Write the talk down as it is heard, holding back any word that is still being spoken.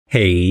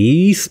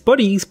Hey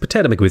Spuddies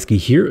PotatoMcWhiskey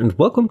here, and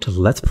welcome to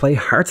Let's Play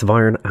Hearts of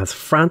Iron as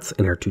France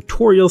in our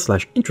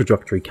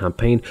tutorial/introductory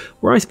campaign,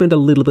 where I spend a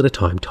little bit of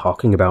time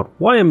talking about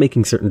why I'm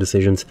making certain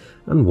decisions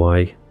and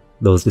why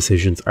those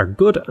decisions are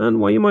good and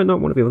why you might not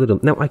want to be able to do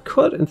them. Now, I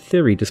could, in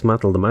theory,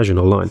 dismantle the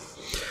Maginot Line,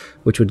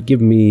 which would give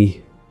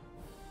me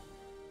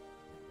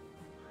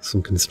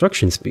some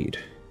construction speed.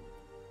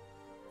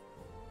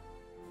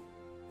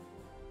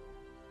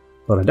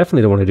 But I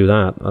definitely don't want to do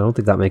that. I don't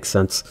think that makes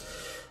sense.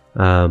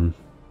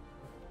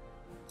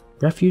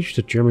 Refuge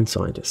to German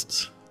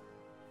scientists.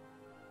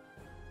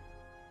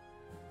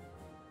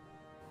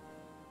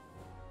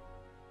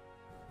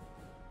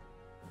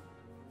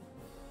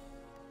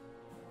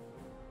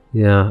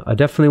 Yeah, I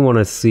definitely want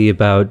to see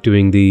about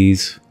doing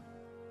these.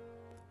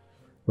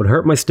 Would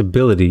hurt my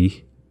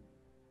stability,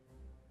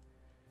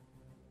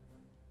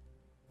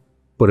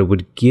 but it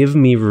would give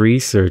me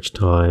research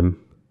time.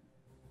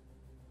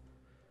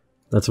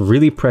 That's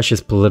really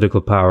precious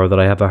political power that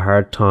I have a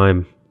hard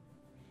time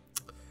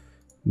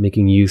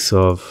making use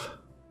of.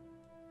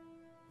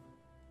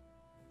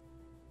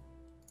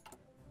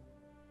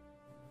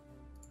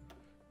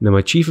 Now,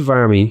 my chief of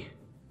army,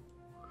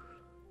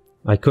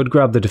 I could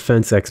grab the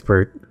defense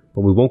expert,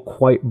 but we won't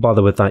quite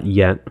bother with that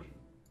yet.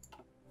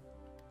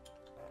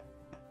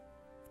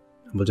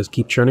 We'll just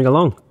keep churning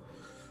along.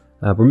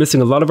 We're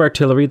missing a lot of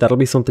artillery. That'll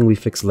be something we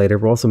fix later.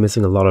 We're also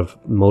missing a lot of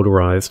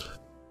motorized.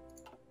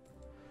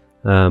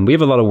 We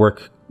have a lot of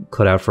work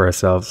cut out for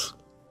ourselves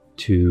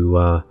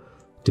to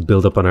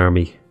build up an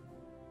army.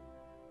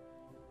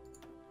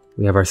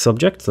 We have our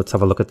subjects. Let's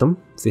have a look at them.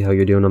 See how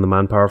you're doing on the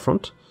manpower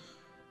front.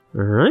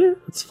 Alright,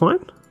 that's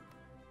fine.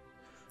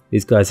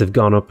 These guys have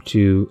gone up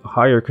to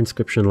higher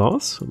conscription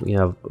laws. We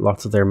have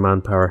lots of their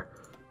manpower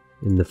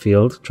in the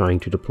field trying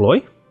to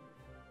deploy.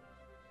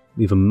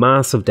 We have a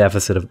massive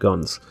deficit of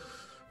guns.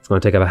 It's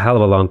going to take a hell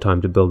of a long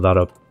time to build that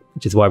up,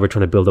 which is why we're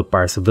trying to build up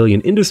our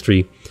civilian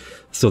industry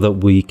so that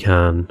we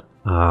can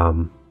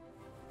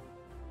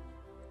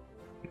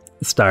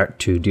start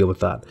to deal with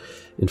that.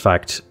 In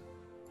fact,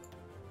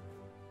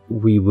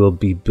 we will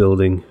be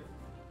building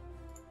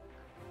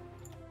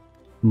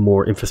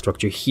more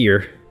infrastructure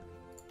here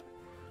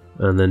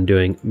and then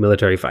doing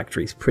military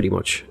factories pretty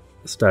much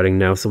starting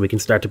now, so we can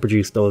start to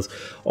produce those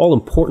all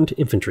important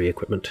infantry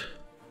equipment.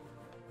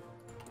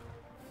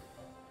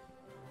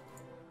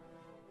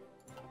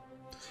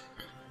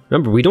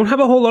 Remember, we don't have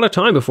a whole lot of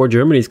time before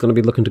Germany's going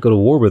to be looking to go to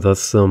war with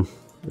us, so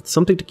it's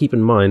something to keep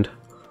in mind.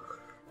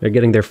 They're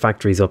getting their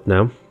factories up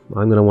now.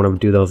 I'm going to want to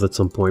do those at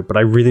some point, but I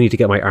really need to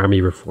get my army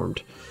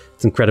reformed.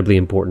 It's incredibly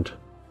important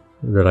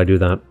that I do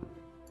that.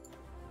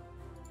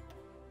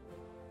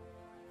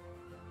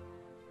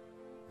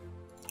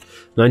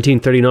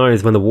 (1939)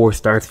 is when the war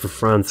starts for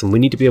France, and we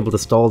need to be able to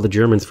stall the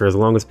Germans for as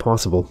long as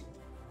possible.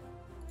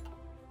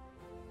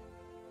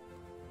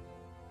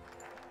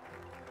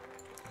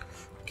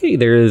 Okay,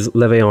 there is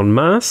Levée en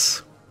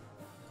masse.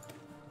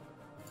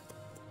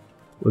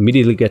 We'll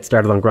immediately get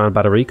started on Grand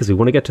Battery because we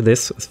want to get to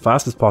this as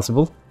fast as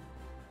possible.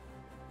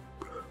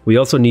 We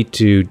also need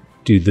to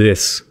do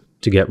this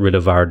to get rid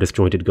of our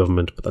disjointed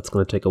government, but that's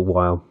going to take a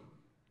while.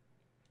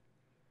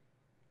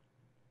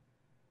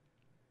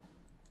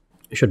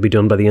 It should be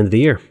done by the end of the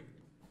year.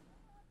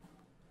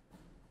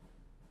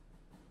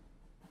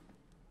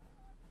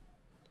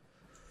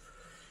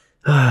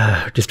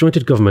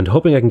 Disjointed government,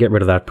 hoping I can get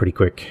rid of that pretty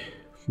quick.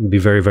 It'd be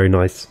very, very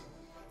nice.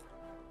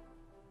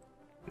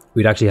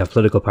 We'd actually have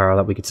political power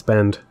that we could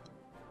spend.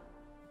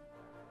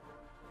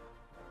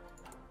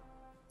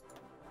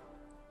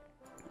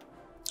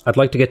 I'd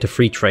like to get to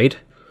free trade.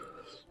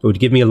 It would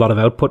give me a lot of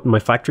output in my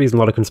factories and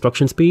a lot of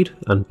construction speed,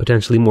 and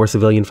potentially more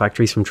civilian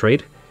factories from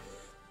trade.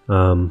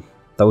 That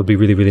would be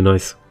really, really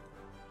nice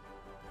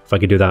if I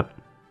could do that.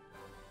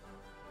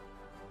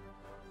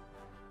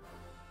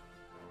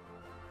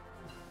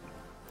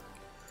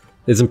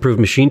 There's improved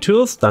machine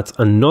tools. That's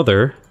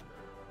another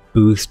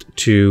boost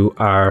to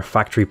our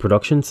factory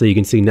production. So you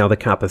can see now the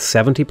cap is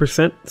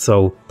 70%.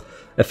 So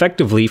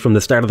effectively, from the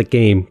start of the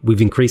game,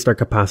 we've increased our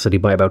capacity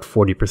by about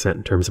 40%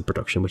 in terms of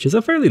production, which is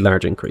a fairly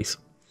large increase.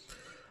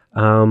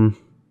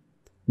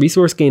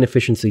 Resource gain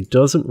efficiency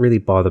doesn't really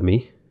bother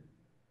me.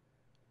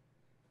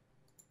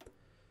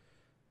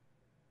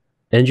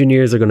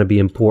 Engineers are going to be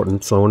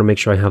important, so I want to make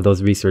sure I have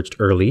those researched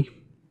early.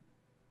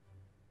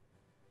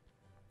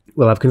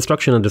 We'll have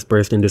construction and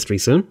dispersed industry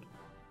soon.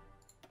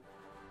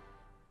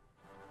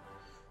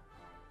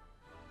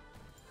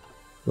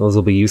 Those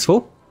will be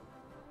useful.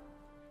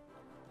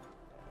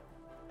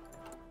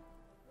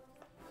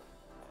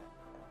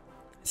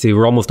 See,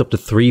 we're almost up to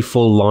 3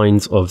 full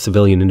lines of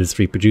civilian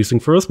industry producing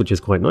for us, which is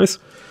quite nice.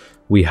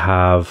 We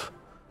have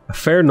a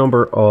fair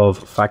number of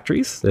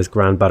factories. There's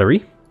Grand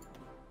Battery.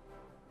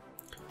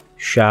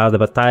 Char de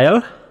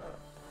Bataille.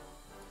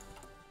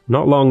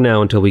 Not long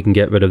now until we can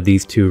get rid of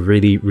these two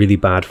really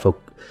bad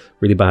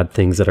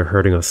things that are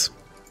hurting us.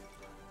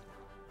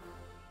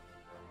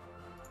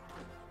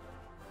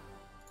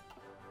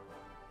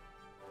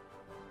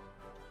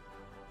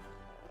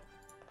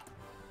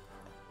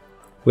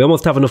 We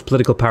almost have enough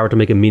political power to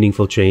make a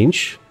meaningful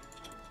change.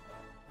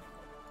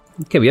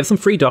 Okay, we have some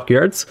free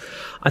dockyards.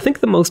 I think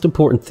the most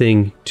important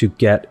thing to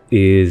get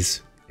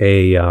is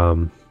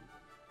a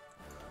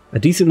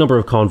decent number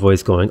of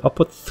convoys going. I'll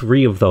put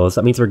 3 of those.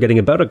 That means we're getting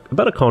about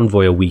a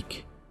convoy a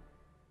week,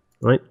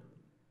 right?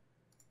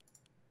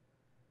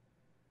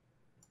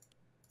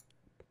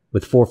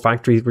 With 4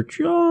 factories, we're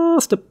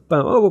just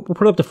about... Oh, we'll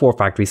put up to 4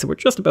 factories, so we're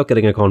just about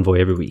getting a convoy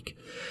every week.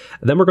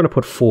 And then we're going to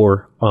put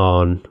 4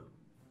 on...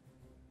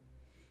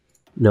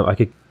 No, I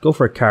could go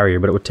for a carrier,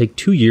 but it would take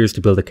 2 years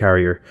to build a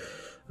carrier.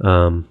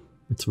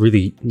 It's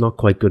really not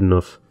quite good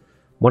enough.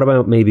 What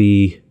about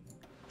maybe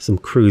some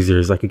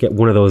cruisers? I could get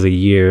 1 of those a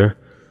year.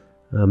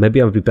 Maybe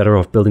I would be better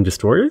off building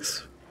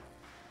destroyers.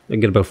 I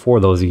can get about 4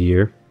 of those a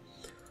year.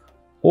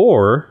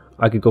 Or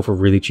I could go for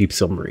really cheap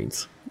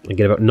submarines. I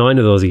get about 9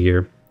 of those a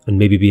year, and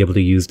maybe be able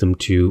to use them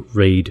to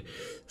raid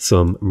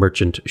some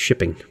merchant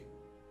shipping.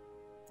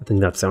 I think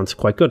that sounds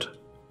quite good.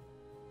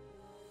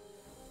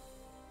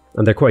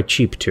 And they're quite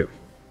cheap too.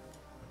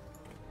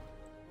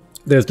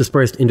 There's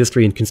dispersed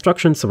industry and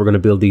construction, so we're going to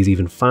build these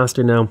even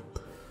faster now.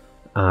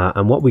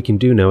 And what we can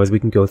do now is we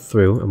can go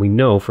through, and we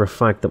know for a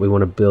fact that we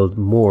want to build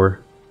more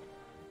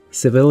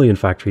civilian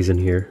factories in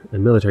here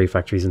and military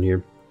factories in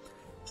here.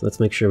 So let's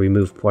make sure we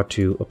move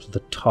Poitou up to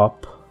the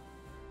top.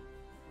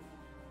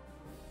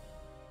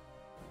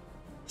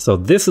 So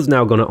this is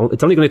now going to,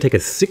 it's only going to take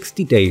us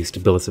 60 days to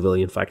build a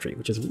civilian factory,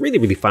 which is really,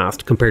 really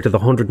fast compared to the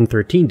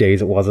 113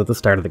 days it was at the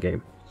start of the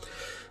game.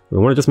 We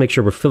want to just make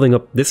sure we're filling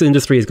up. This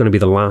industry is going to be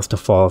the last to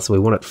fall, so we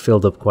want it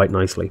filled up quite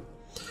nicely.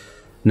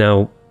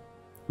 Now,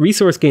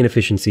 resource gain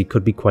efficiency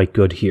could be quite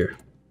good here.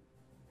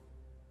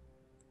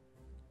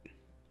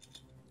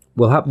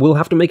 We'll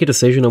have to make a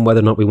decision on whether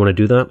or not we want to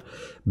do that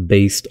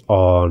based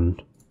on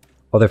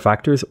other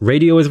factors.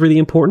 Radio is really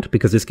important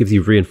because this gives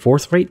you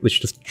reinforce rate, which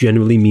just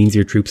generally means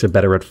your troops are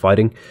better at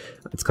fighting.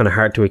 It's kind of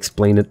hard to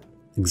explain it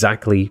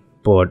exactly,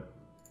 but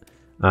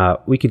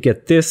we could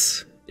get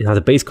this. It has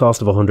a base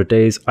cost of 100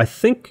 days. I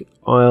think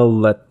I'll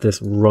let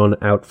this run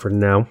out for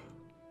now.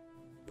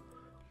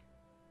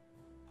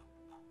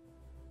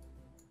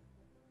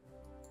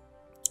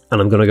 And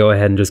I'm going to go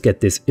ahead and just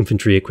get this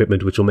infantry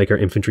equipment, which will make our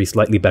infantry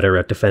slightly better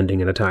at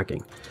defending and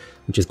attacking,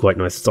 which is quite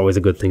nice. It's always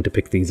a good thing to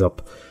pick these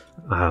up.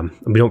 And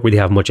we don't really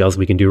have much else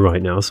we can do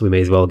right now, so we may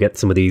as well get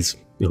some of these,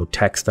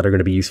 techs that are going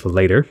to be useful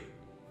later.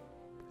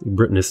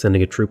 Britain is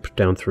sending a troop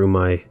down through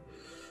my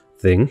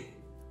thing.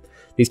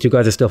 These 2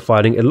 guys are still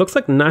fighting. It looks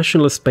like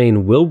Nationalist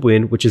Spain will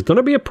win, which is going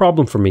to be a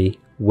problem for me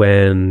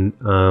when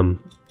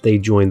they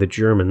join the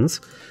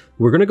Germans.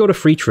 We're going to go to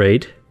free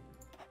trade.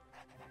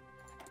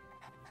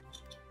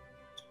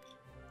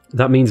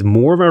 That means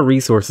more of our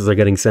resources are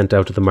getting sent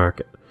out to the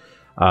market.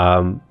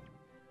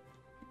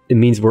 It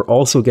means we're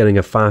also getting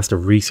a faster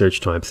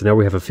research time. So now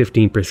we have a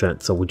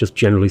 15%. So we're just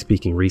generally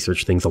speaking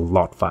research things a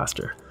lot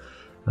faster.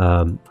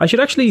 I should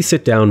actually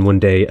sit down one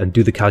day and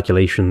do the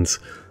calculations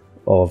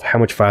of how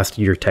much faster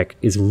your tech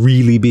is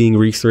really being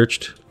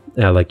researched.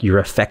 Like your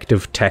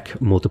effective tech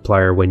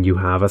multiplier when you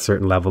have a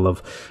certain level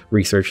of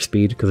research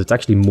speed. Because it's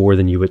actually more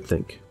than you would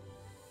think.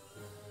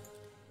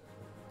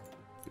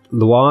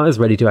 Loire is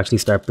ready to actually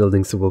start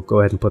building, so we'll go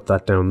ahead and put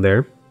that down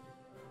there.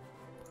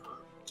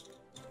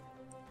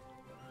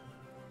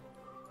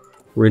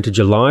 We're into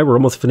July. We're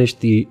almost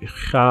finished the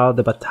Char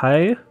de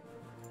Bataille.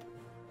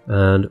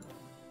 And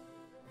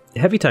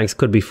heavy tanks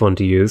could be fun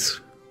to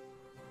use.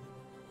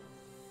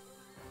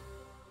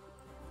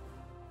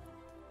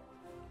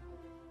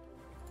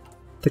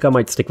 I think I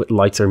might stick with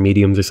lights or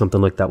mediums or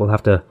something like that. We'll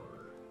have to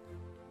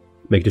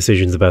make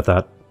decisions about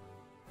that.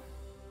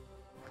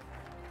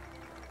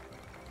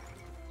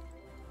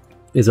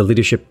 Is a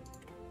leadership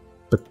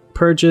but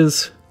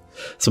purges.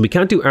 So we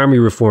can't do army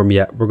reform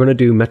yet. We're going to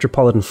do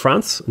metropolitan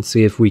France and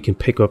see if we can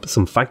pick up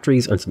some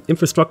factories and some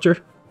infrastructure.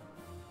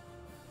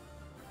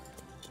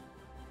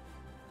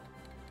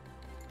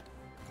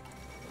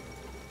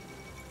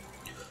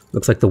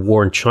 Looks like the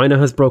war in China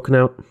has broken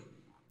out.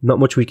 Not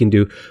much we can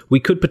do. We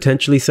could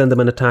potentially send them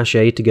an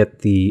attaché to get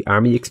the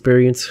army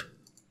experience,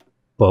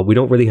 but we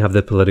don't really have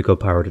the political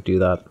power to do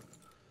that.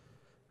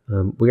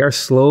 We are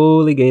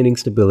slowly gaining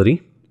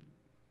stability.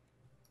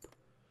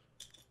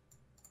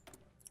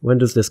 When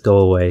does this go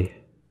away?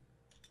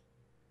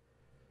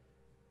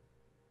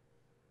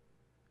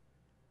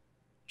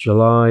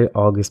 July,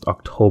 August,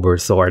 October.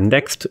 So our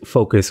next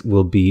focus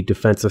will be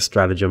defensive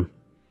stratagem.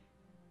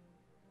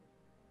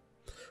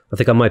 I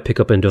think I might pick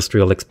up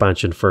industrial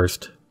expansion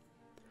first.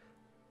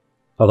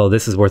 Although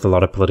this is worth a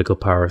lot of political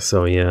power,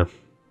 so yeah.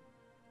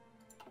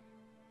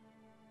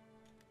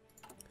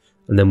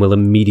 And then we'll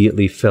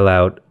immediately fill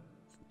out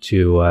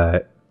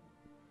to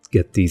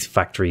get these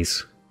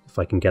factories, if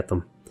I can get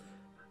them.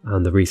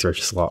 And the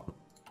research slot.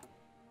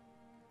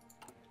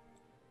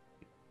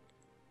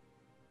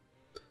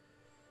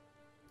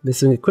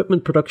 Missing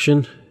equipment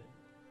production.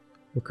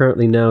 We're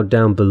currently now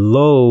down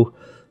below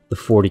the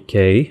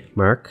 40k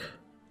mark.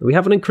 We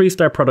haven't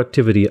increased our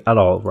productivity at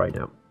all right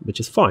now, which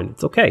is fine.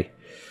 It's okay.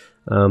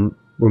 We're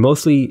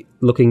mostly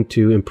looking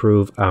to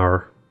improve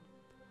our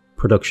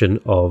production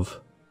of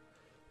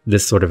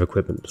this sort of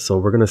equipment. So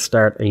we're going to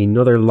start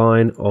another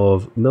line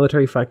of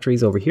military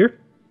factories over here.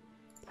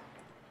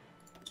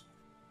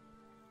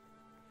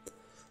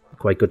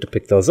 Quite good to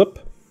pick those up.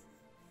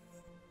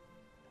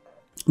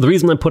 The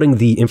reason I'm putting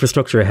the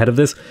infrastructure ahead of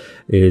this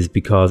is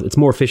because it's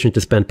more efficient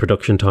to spend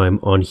production time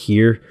on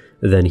here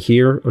than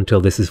here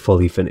until this is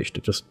fully finished.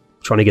 Just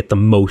trying to get the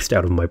most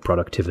out of my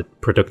the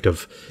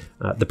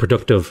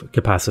productive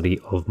capacity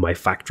of my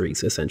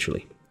factories,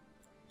 essentially.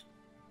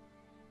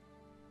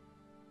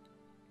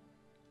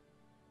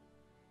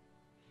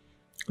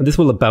 And this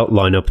will about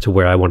line up to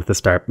where I wanted to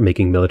start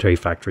making military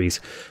factories,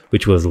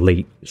 which was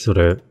late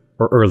or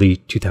early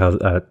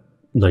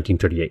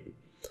 1938.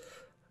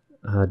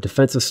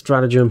 Defensive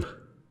stratagem.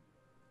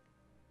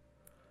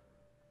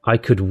 I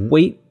could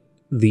wait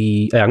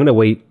I'm going to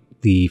wait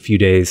the few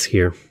days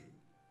here.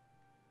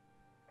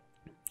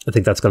 I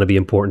think that's going to be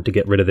important to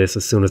get rid of this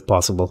as soon as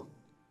possible.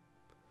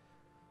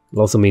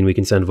 It'll also mean we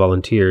can send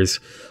volunteers,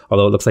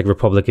 although it looks like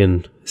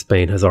Republican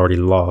Spain has already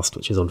lost,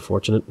 which is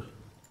unfortunate.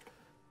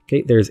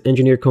 Okay, there's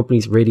engineer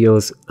companies,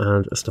 radios,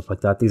 and stuff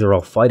like that. These are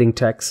all fighting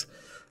techs.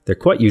 They're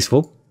quite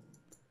useful.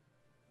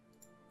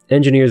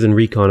 Engineers and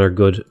recon are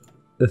good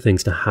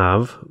things to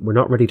have. We're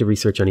not ready to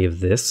research any of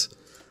this.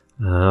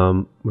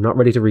 We're not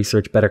ready to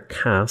research better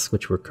CAS,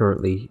 which we're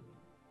currently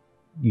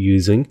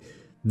using.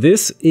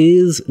 This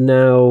is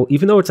now,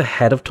 even though it's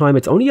ahead of time,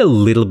 it's only a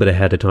little bit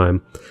ahead of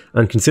time.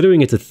 And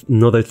considering it's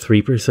another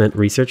 3%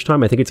 research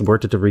time, I think it's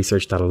worth it to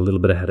research that a little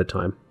bit ahead of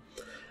time.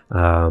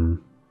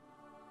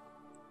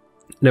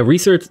 Now,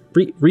 resource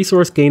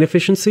gain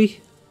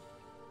efficiency,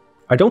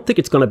 I don't think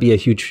it's going to be a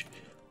huge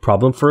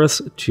problem for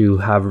us to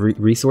have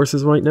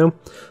resources right now,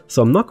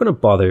 so I'm not going to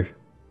bother.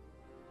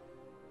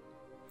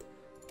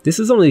 This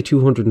is only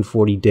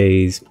 240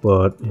 days,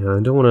 but yeah,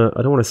 I don't want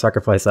to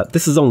sacrifice that.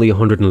 This is only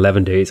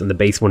 111 days, and the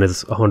base one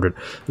is 100.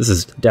 This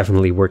is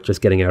definitely worth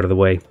just getting out of the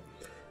way.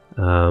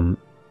 Yeah,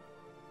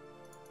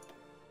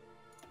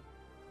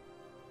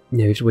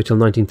 we should wait till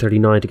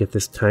 1939 to get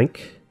this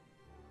tank.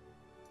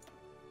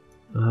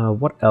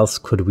 What else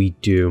could we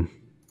do?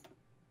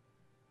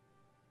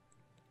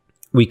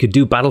 We could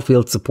do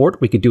battlefield support.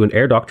 We could do an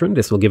air doctrine.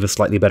 This will give us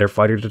slightly better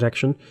fighter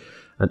detection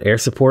and air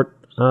support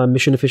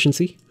mission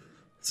efficiency.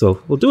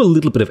 So we'll do a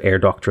little bit of air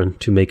doctrine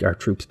to make our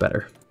troops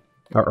better,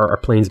 our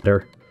planes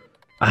better.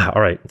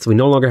 All right. So we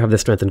no longer have the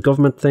strengthened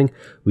government thing.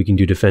 We can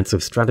do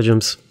defensive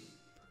stratagems.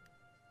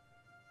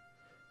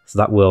 So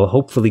that will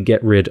hopefully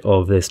get rid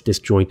of this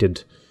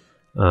disjointed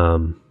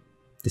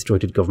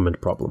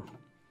government problem,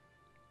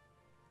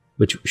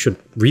 which should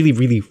really,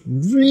 really,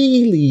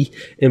 really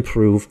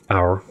improve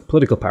our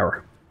political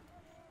power.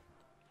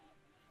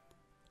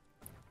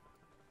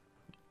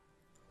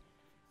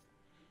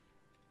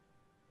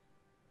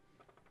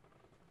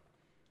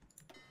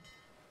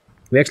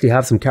 We actually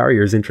have some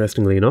carriers,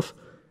 interestingly enough.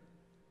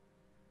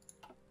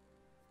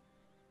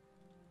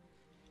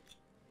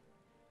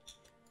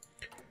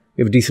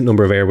 We have a decent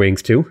number of air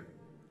wings too.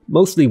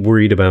 Mostly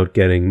worried about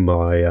getting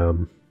my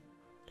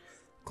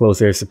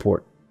close air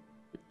support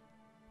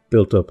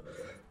built up.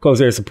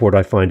 Close air support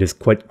I find is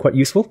quite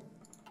useful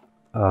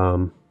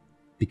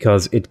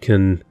because it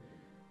can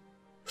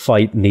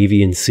fight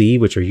Navy and Sea,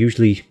 which are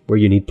usually where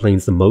you need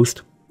planes the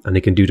most, and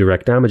it can do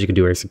direct damage. You can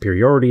do air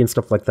superiority and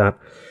stuff like that.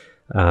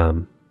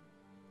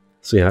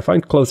 So yeah, I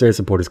find close air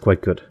support is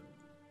quite good.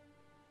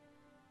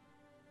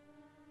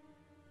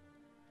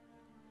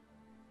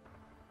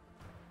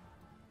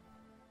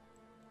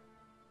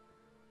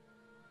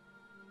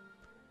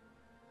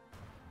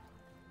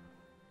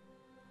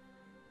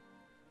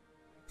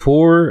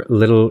 Poor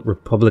little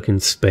Republican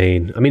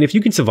Spain. I mean, if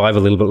you can survive a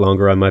little bit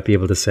longer, I might be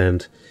able to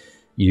send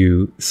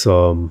you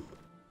some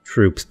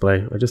troops,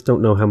 but I just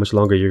don't know how much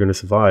longer you're going to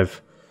survive,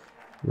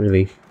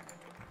 really.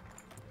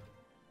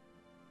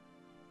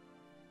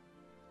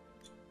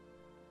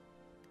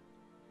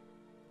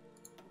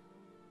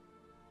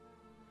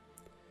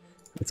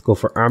 Let's go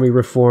for army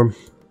reform.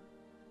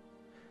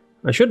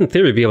 I should, in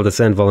theory, be able to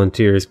send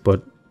volunteers,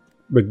 but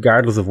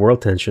regardless of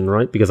world tension,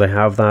 right? Because I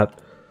have that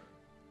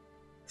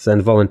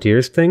send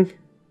volunteers thing.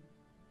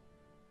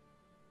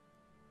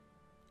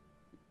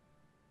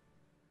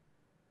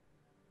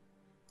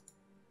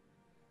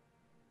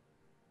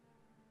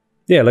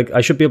 Yeah, like I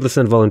should be able to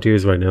send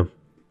volunteers right now.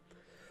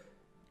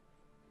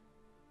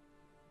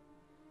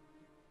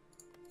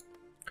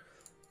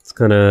 It's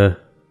kind of...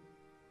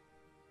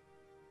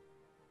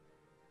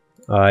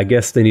 I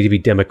guess they need to be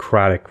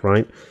democratic,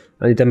 right?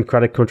 Any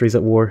democratic countries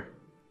at war?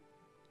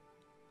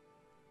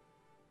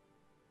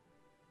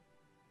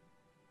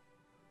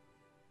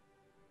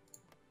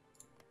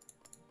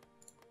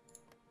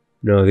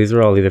 No, these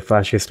are all either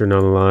fascist or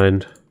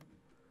non-aligned.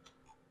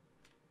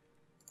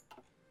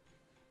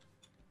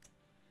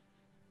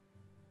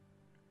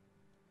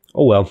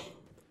 Oh well.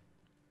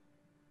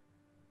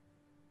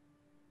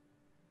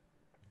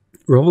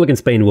 Republican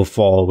Spain will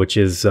fall, which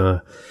is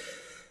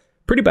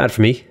pretty bad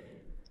for me.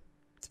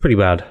 It's pretty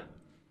bad.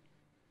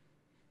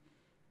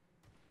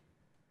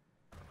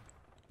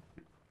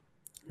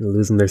 They're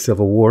losing their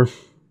civil war.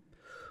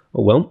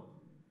 Oh well.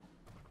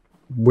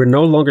 we're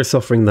no longer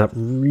suffering that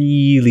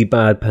really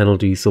bad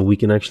penalty, so we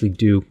can actually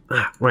do...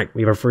 right,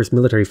 we have our first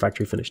military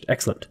factory finished.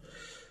 Excellent.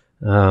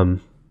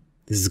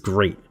 This is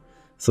great.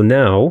 So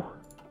now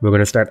we're going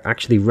to start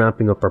actually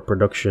ramping up our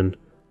production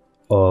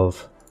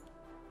of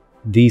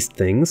these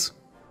things.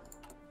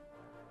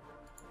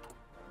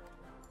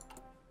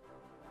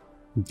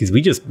 Because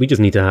we just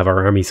need to have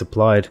our army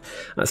supplied.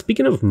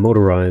 Speaking of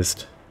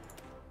motorized,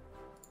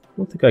 I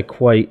don't think I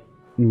quite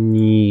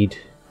need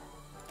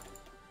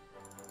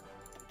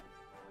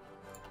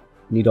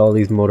all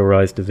these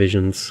motorized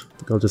divisions. I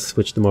think I'll just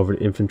switch them over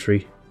to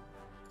infantry.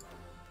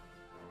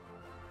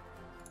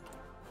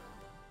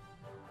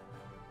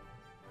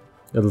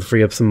 That'll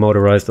free up some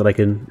motorized that I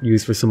can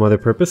use for some other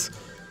purpose.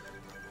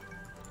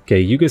 Okay,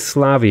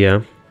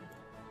 Yugoslavia.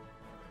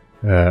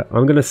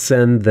 I'm going to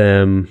send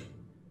them...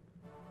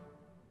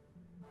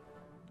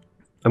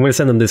 I'm going to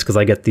send them this because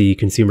I get the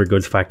consumer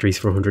goods factories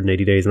for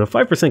 180 days and a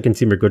 5%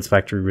 consumer goods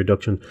factory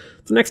reduction.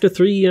 It's an extra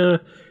three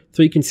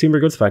consumer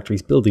goods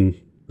factories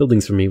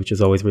buildings for me, which is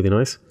always really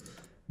nice.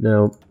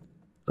 Now,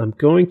 I'm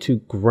going to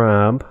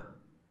grab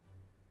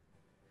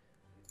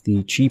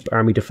the cheap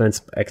army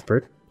defense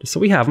expert, just so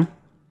we have them,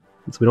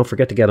 so we don't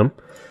forget to get them.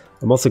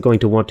 I'm also going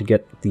to want to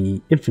get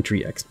the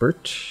infantry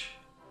expert.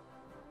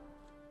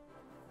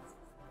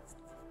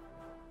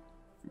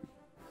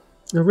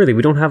 Oh, really?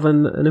 We don't have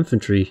an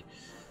infantry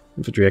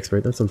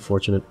expert. That's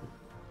unfortunate.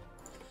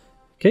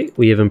 Okay,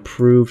 we have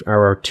improved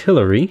our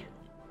artillery.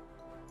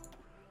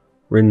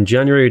 We're in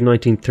January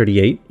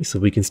 1938, so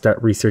we can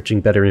start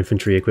researching better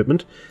infantry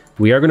equipment.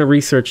 We are going to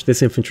research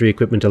this infantry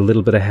equipment a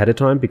little bit ahead of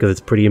time because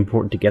it's pretty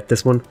important to get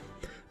this one.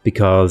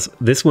 Because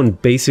this one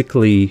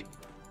basically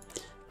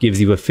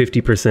gives you a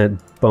 50%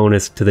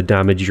 bonus to the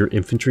damage your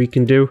infantry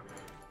can do.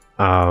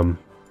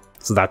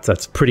 So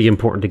that's pretty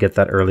important to get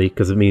that early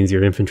because it means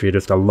your infantry are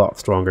just a lot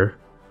stronger.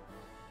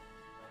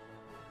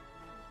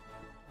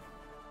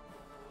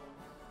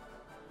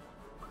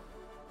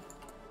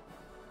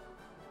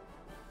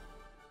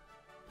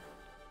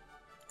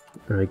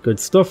 Alright, good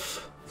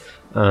stuff.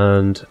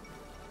 And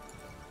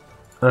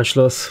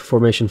Anschluss,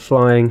 formation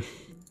flying.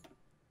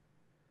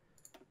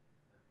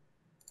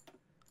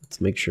 Let's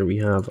make sure we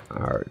have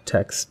our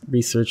text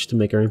research to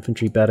make our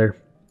infantry better.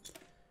 You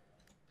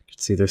can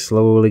see they're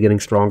slowly getting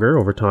stronger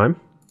over time.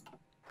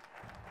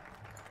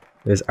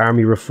 There's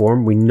army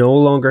reform. We no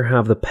longer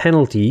have the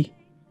penalty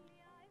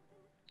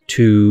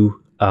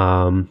to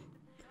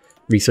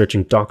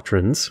researching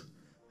doctrines.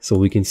 So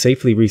we can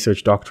safely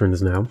research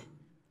doctrines now,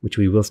 which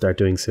we will start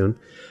doing soon.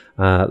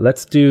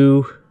 Let's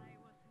do...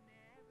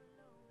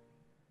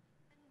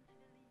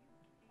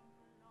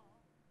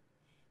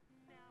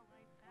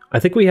 I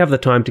think we have the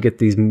time to get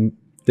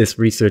this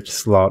research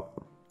slot.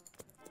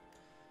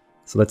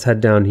 So let's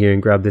head down here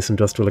and grab this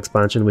industrial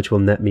expansion, which will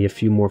net me a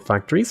few more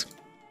factories.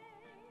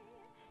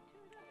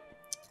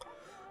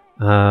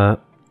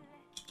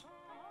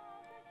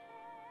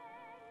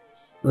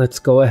 Let's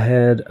go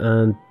ahead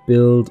and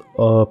build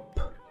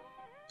up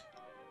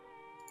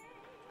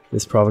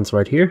this province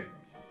right here.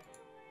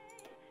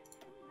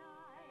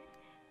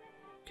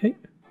 Okay.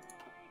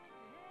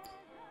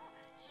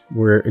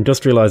 We're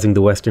industrializing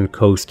the western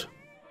coast.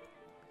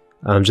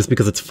 Just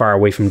because it's far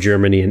away from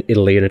Germany and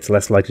Italy and it's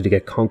less likely to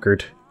get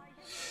conquered.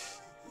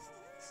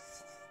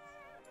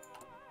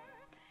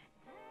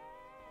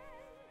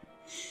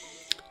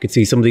 You can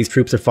see some of these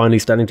troops are finally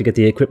starting to get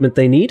the equipment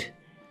they need.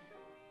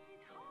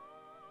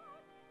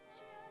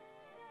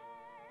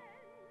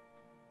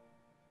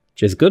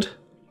 Which is good.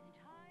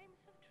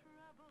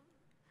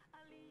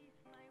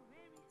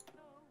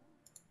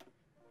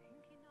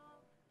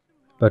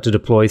 About to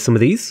deploy some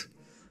of these.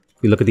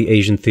 If we look at the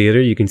Asian theater,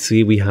 you can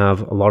see we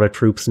have a lot of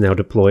troops now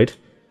deployed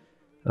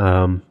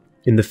in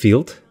the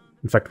field.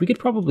 In fact, we could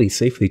probably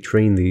safely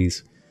train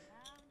these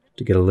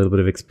to get a little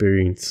bit of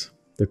experience.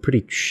 They're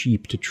pretty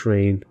cheap to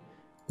train.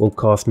 Won't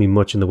cost me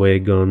much in the way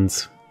of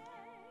guns.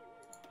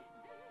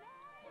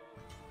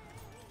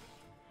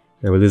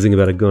 Now we're losing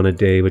about a gun a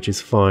day, which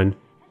is fine.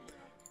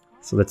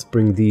 So let's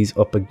bring these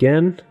up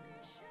again.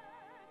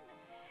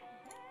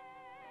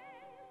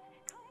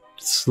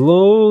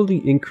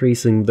 Slowly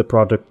increasing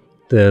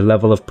the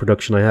level of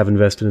production I have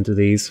invested into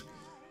these.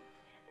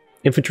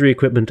 Infantry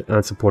equipment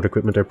and support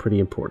equipment are pretty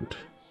important.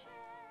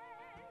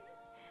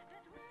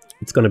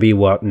 It's going to be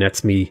what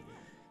nets me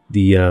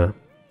the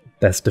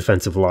best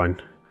defensive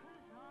line.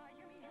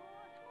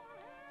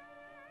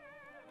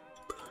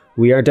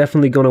 We are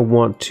definitely going to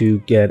want to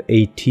get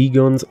AT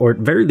guns, or at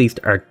very least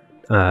our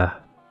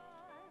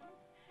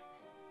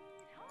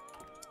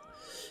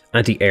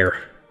anti-air.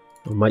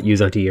 I might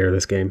use anti-air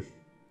this game.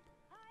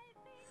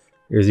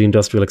 Here's the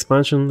industrial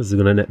expansion. This is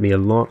going to net me a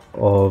lot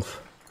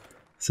of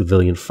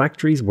civilian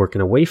factories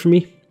working away from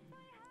me.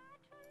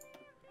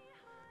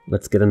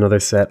 Let's get another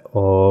set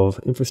of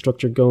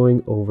infrastructure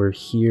going over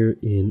here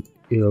in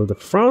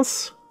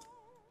Ile-de-France.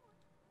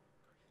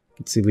 You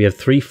can see we have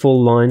 3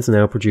 full lines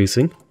now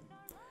producing.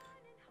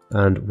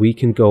 And we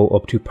can go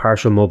up to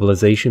partial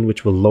mobilization,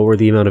 which will lower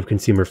the amount of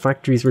consumer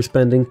factories we're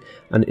spending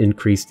and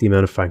increase the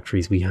amount of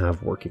factories we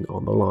have working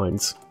on the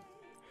lines.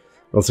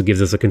 Also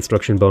gives us a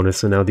construction bonus.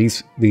 So now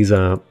these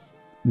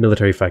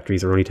military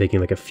factories are only taking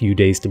like a few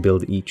days to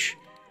build each.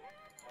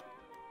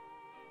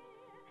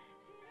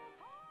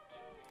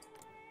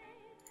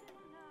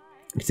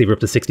 You can see we're up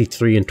to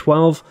 63 and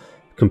 12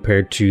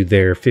 compared to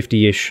their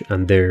 50-ish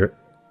and their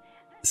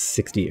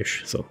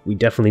 60-ish. So we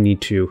definitely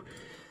need to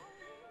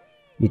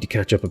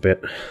catch up a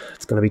bit.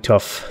 It's going to be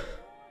tough.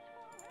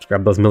 Let's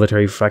grab those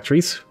military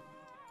factories.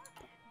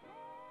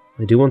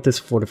 I do want this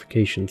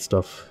fortification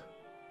stuff.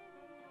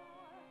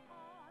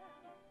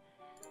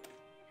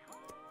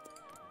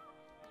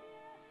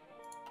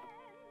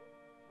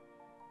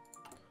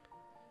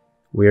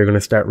 We are going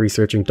to start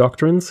researching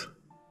doctrines.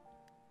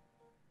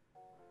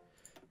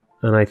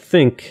 And I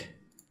think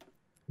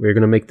we're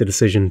going to make the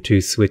decision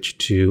to switch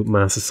to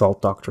mass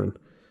assault doctrine.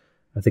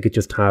 I think it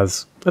just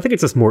has... I think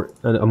it's just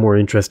a more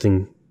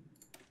interesting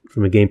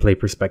from a gameplay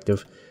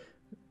perspective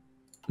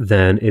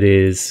than it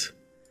is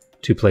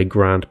to play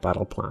Grand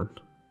Battle Plan.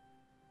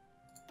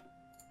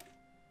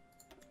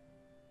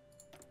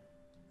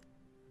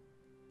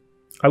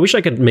 I wish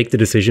I could make the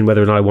decision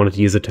whether or not I wanted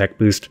to use a tech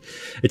boost.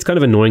 It's kind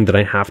of annoying that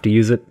I have to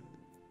use it.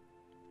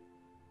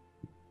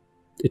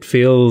 It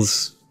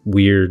feels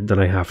weird that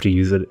I have to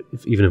use it,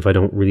 even if I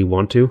don't really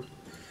want to.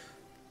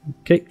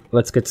 Okay,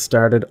 let's get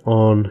started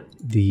on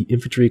the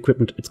infantry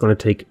equipment. It's going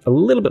to take a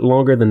little bit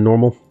longer than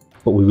normal,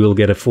 but we will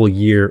get a full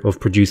year of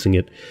producing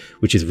it,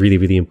 which is really,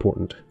 really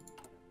important.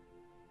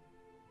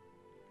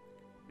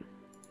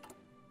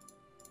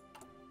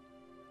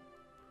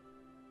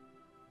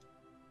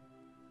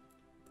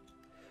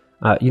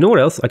 You know what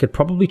else? I could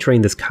probably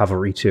train this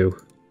cavalry too.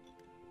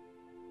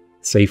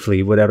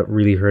 Safely, without it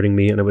really hurting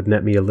me, and it would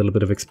net me a little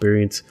bit of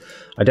experience.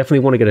 I definitely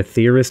want to get a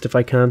theorist if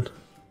I can.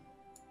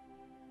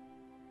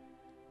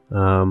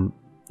 A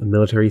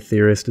military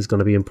theorist is going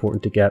to be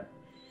important to get.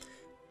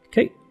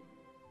 Okay.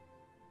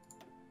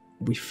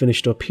 We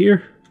finished up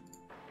here.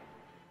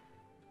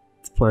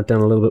 Let's plant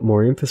down a little bit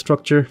more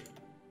infrastructure.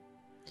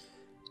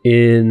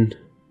 In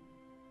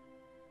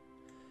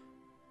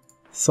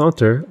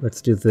Saunter,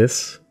 let's do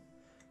this.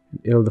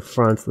 In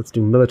Ile-de-France, let's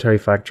do military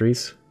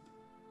factories.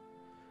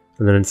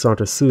 And then in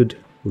Saunter Sud,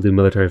 we'll do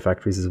military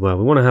factories as well.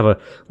 We want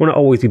to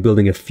always be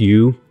building a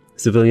few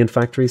civilian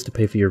factories to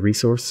pay for your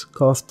resource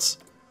costs.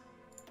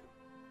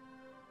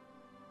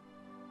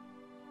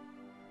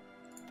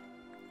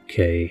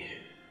 Okay,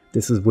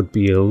 this would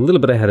be a little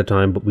bit ahead of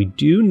time, but we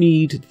do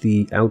need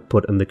the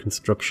output and the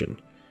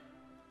construction.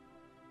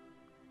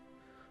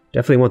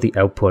 Definitely want the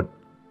output.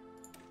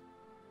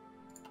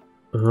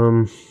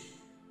 I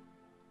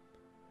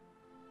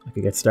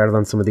could get started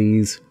on some of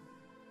these.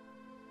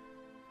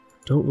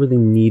 Don't really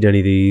need any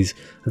of these.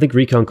 I think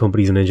recon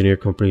companies and engineer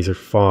companies are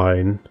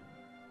fine.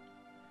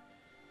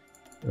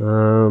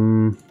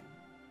 Don't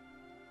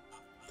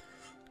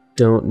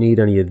need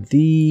any of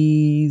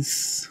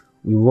these.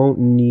 We won't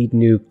need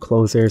new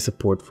close air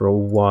support for a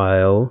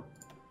while.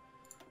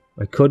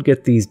 I could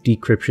get these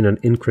decryption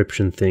and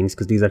encryption things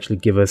because these actually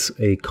give us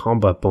a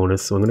combat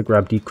bonus. So I'm going to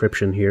grab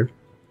decryption here.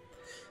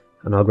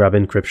 And I'll grab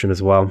encryption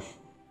as well.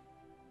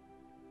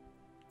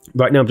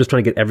 Right now I'm just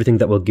trying to get everything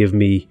that will give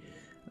me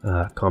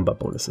combat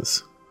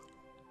bonuses.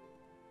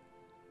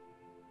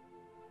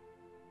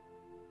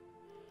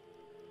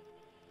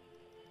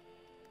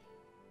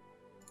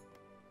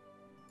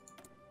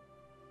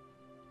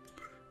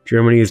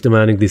 Germany is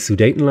demanding the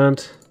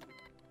Sudetenland.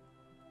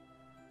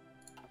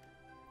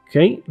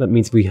 Okay, that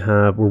means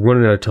we're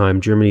running out of time.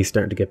 Germany's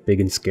starting to get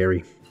big and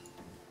scary.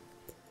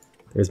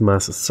 There's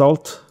mass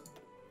assault.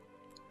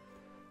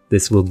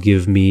 This will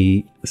give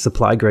me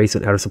supply grace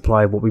and outer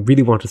supply. What we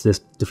really want is this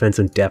defense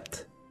in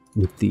depth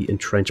with the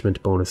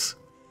entrenchment bonus.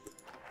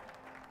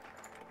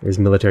 There's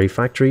military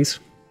factories.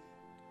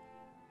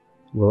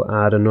 We'll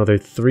add another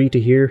 3 to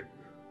here,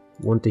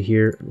 1 to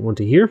here, and 1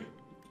 to here.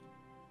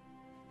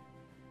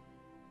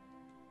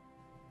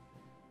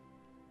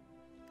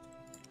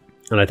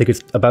 And I think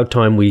it's about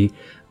time we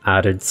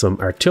added some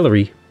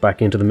artillery back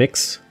into the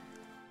mix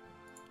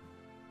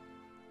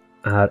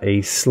at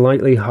a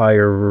slightly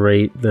higher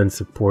rate than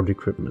support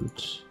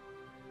equipment.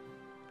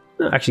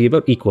 No, actually,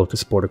 about equal to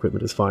support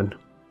equipment is fine.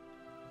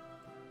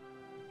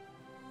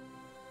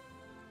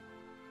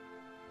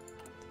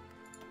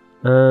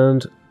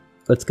 And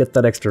let's get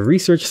that extra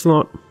research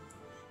slot.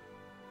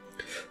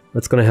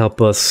 That's going to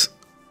help us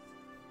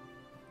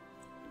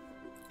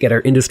get our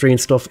industry and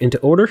stuff into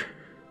order.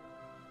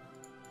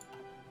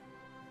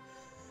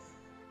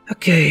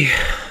 Okay,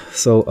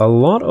 so a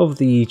lot of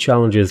the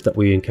challenges that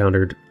we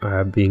encountered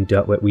are being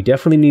dealt with. We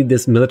definitely need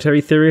this military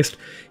theorist.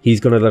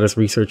 He's going to let us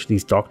research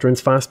these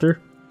doctrines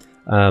faster.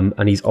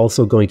 And he's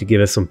also going to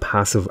give us some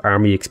passive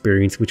army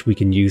experience, which we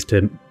can use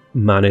to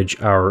manage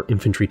our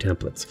infantry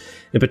templates.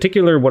 In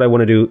particular, what I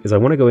want to do is I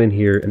want to go in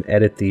here and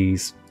edit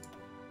these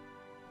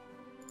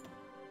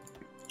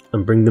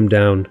and bring them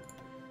down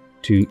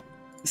to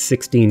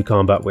 16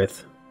 combat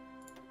width.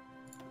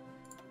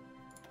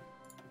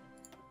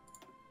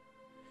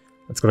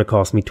 That's going to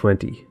cost me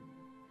 20.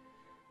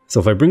 So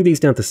if I bring these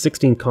down to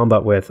 16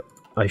 combat width,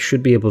 I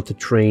should be able to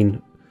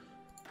train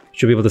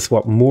Should be able to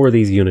swap more of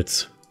these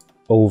units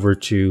over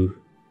to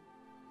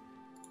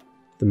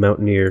the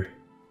Mountaineer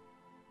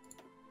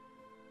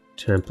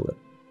template.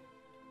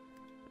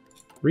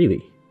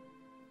 Really?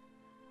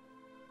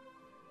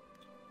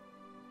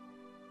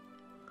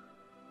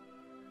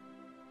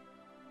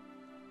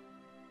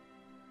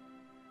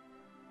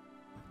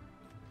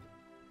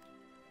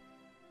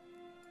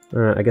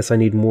 I guess I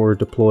need more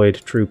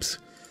deployed troops.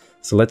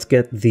 So let's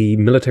get the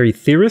Military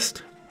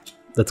Theorist.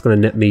 That's going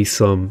to net me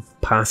some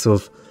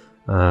passive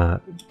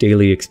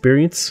daily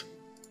experience.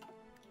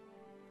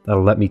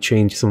 That'll let me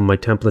change some of my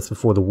templates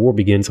before the war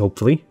begins,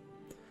 hopefully.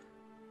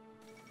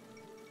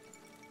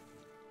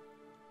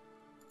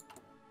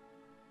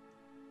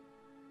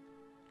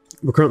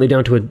 We're currently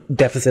down to a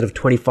deficit of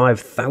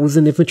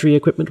 25,000 infantry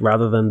equipment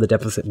rather than the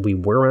deficit we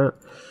were at,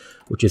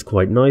 which is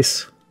quite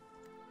nice.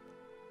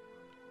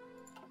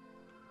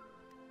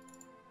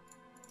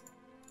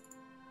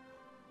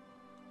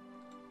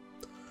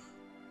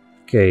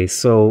 Okay,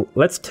 so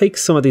let's take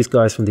some of these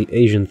guys from the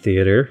Asian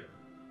theater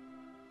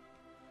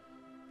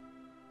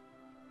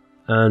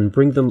and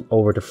bring them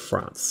over to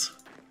France.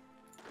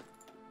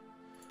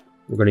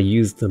 We're going to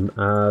use them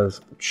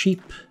as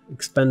cheap,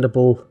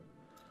 expendable,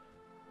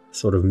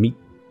 sort of meat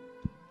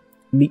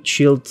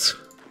shields.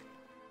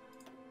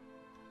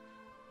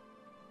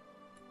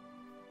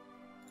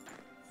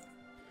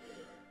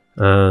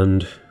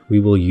 And we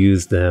will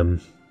use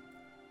them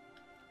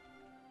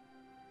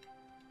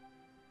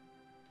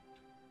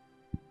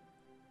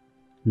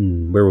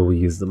where will we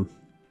use them?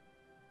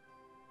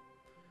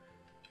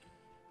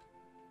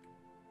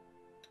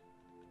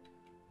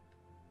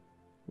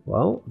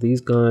 Well,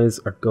 these guys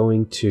are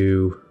going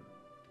to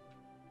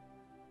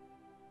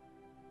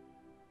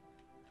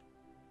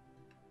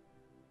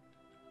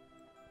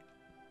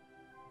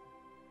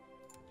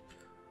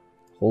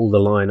hold the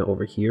line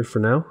over here for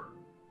now.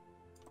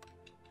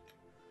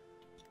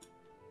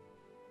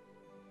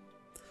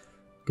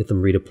 Get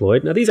them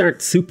redeployed. Now these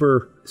aren't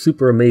super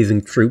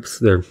amazing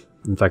troops.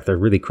 In fact, they're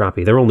really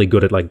crappy. They're only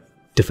good at like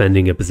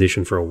defending a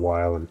position for a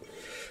while, and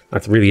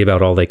that's really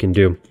about all they can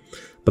do.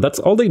 But that's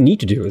all they need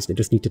to do, is they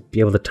just need to be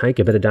able to tank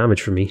a bit of damage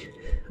for me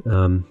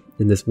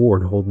in this war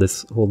and hold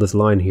this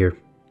line here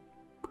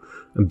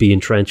and be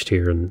entrenched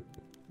here and,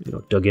 you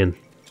know, dug in.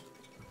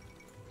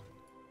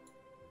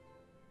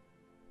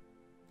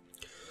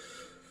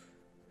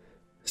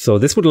 So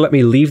this would let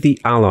me leave the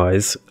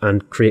Allies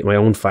and create my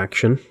own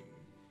faction.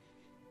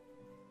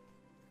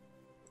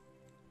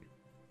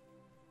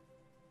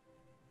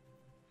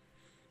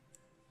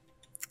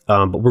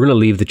 But we're going to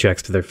leave the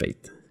Czechs to their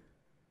fate.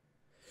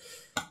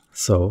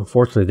 So,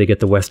 unfortunately, they get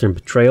the Western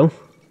Betrayal.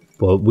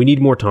 But we need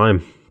more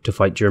time to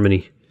fight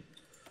Germany.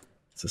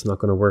 So it's not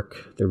going to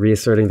work. They're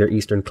reasserting their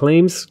eastern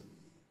claims.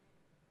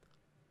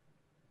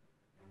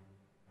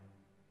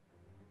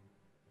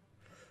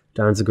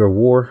 Danziger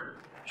War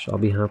shall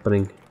be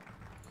happening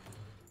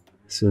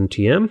soon,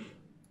 TM.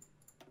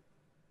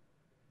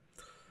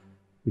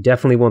 We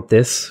definitely want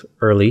this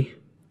early.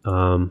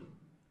 But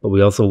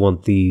we also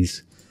want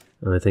these.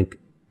 And I think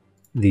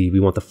we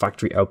want the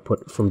factory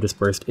output from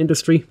dispersed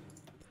industry.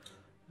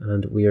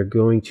 And we are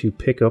going to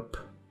pick up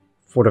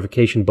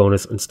fortification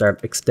bonus and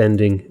start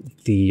extending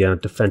the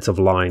defensive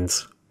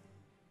lines.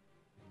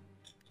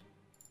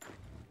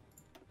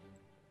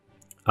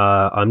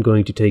 I'm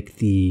going to take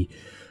the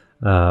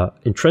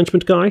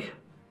entrenchment guy.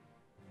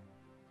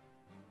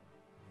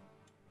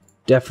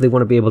 Definitely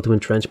want to be able to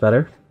entrench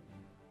better.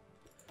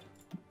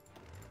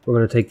 We're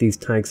going to take these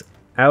tanks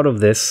out of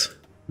this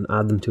and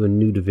add them to a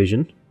new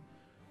division.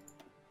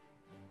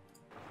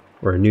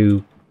 Or a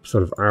new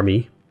sort of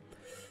army.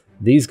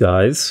 These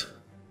guys,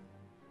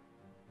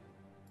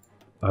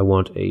 I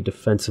want a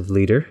defensive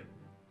leader.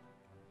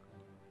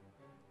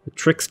 The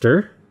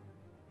trickster,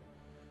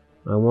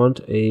 I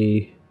want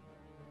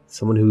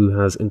someone who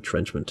has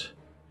entrenchment.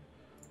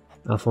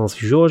 Alphonse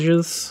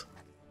Georges,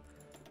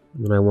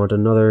 and then I want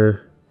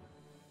another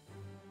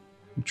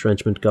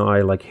entrenchment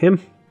guy like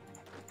him.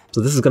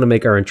 So this is going to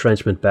make our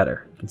entrenchment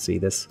better. You can see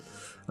this.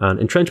 And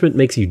entrenchment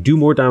makes you do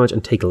more damage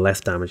and take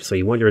less damage. So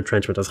you want your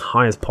entrenchment as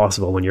high as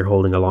possible when you're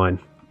holding a line.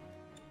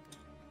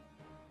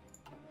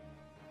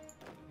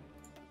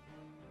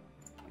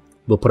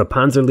 We'll put a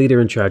panzer leader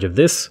in charge of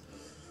this.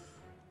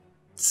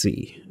 Let's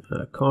see.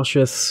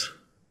 Cautious.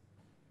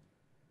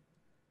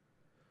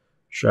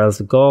 Charles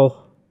de Gaulle.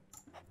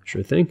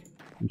 Sure thing.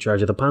 In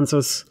charge of the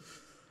panzers.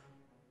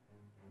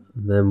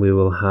 And then we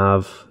will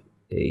have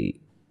I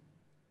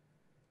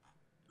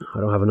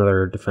don't have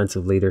another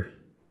defensive leader.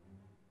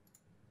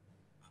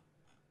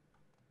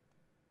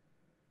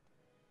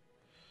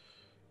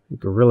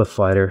 Guerrilla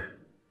fighter.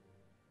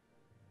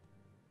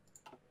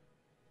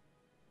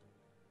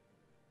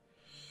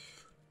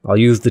 I'll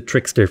use the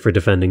trickster for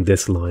defending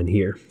this line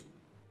here.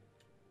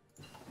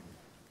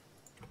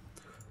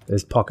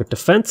 There's pocket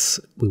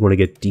defense. We want to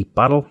get deep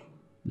battle.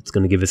 It's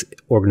going to give us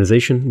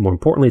organization. More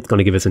importantly, it's going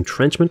to give us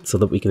entrenchment so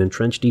that we can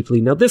entrench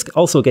deeply. Now this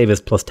also gave us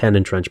 +10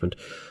 entrenchment,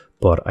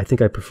 but I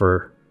think I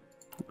prefer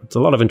It's a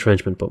lot of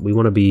entrenchment, but we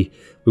want to be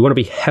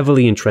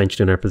heavily entrenched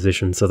in our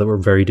position so that we're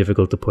very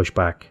difficult to push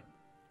back.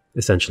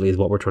 Essentially, is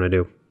what we're trying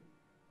to do.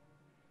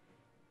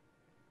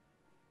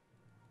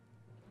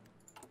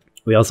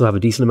 We also have a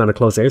decent amount of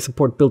close air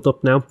support built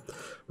up now.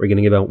 We're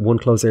getting about 1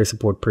 close air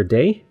support per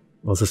day.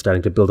 Also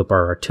starting to build up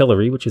our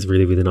artillery, which is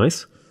really, really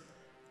nice.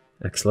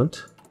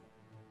 Excellent.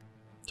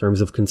 In terms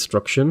of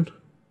construction,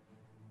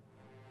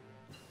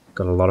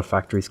 got a lot of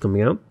factories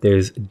coming out.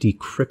 There's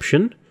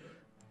decryption.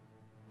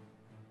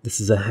 This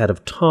is ahead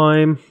of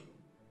time.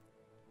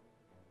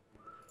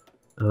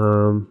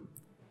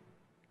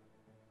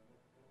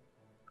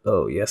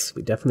 Oh yes,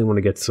 we definitely want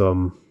to get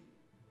some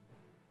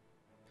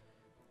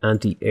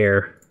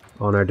anti-air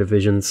on our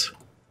divisions.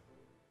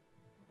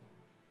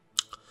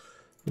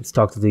 Let's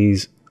talk to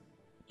these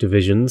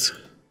divisions.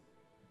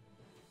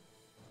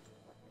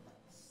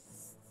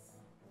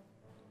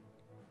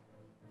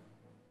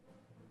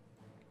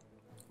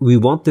 We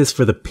want this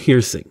for the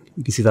piercing.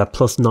 You can see that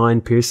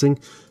 +9 piercing.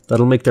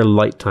 That'll make their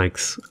light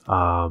tanks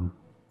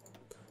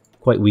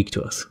quite weak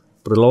to us.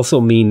 But it'll also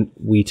mean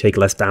we take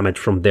less damage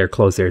from their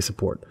close air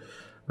support.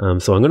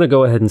 So I'm going to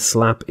go ahead and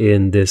slap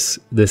in this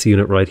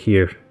unit right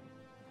here.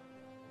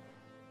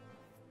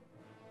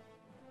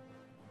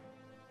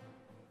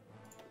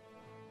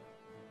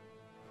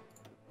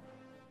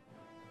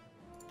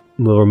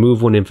 We'll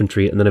remove 1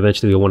 infantry, and then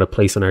eventually we'll want to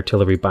place an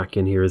artillery back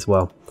in here as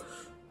well.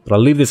 But I'll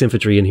leave this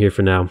infantry in here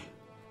for now.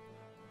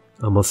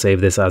 And we'll save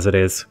this as it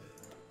is.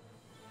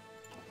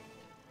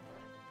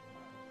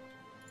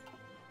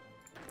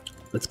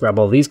 Let's grab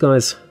all these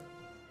guys.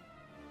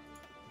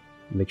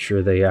 Make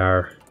sure they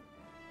are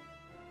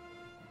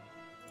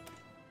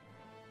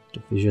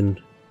division.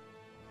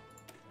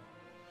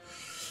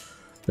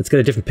 Let's get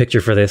a different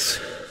picture for this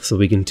so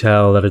we can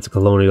tell that it's a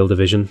colonial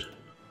division.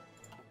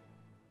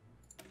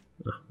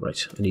 Oh,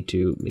 right, I need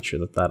to make sure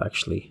that that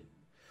actually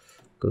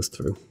goes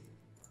through.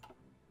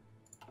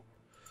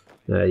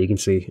 You can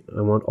see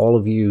I want all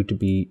of you to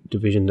be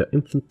division to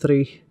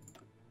infantry.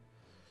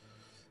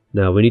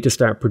 Now we need to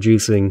start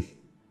producing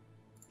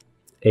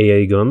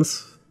AA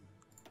guns.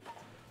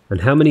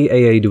 And how many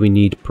AA do we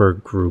need per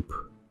group?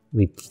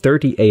 We need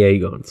 30 AA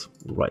guns.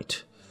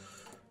 Right.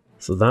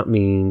 So that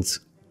means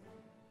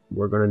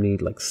we're going to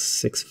need like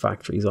 6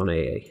 factories on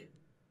AA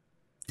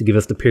to give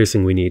us the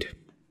piercing we need.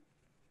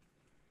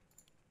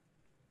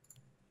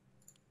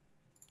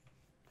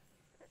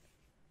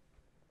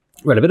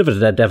 Right, a bit of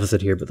a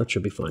deficit here, but that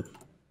should be fine.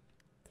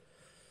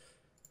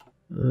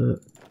 We've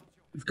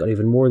got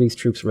even more of these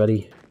troops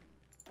ready.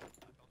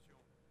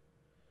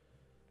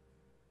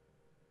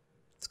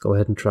 Let's go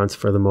ahead and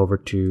transfer them over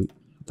to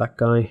that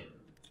guy.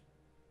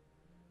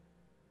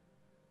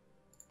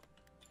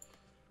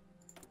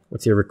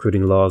 What's your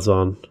recruiting laws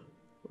on?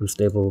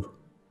 Unstable,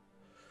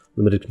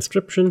 limited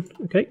conscription.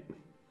 Okay,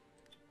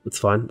 that's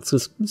fine.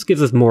 This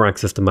gives us more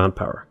access to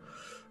manpower.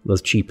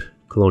 Those cheap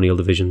colonial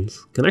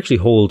divisions can actually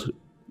hold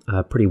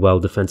pretty well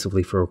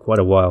defensively for quite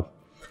a while.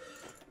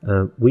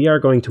 We are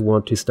going to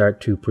want to start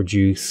to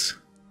produce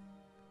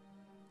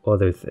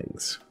other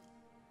things.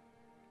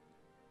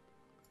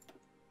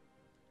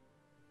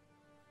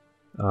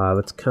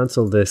 Let's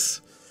cancel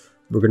this.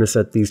 We're going to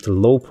set these to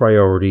low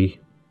priority.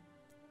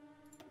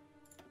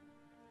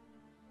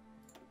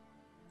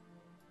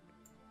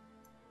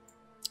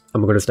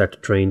 And we're going to start to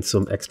train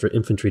some extra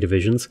infantry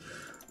divisions.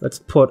 Let's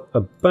put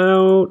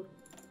about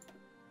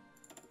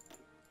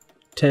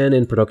 10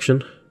 in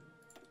production.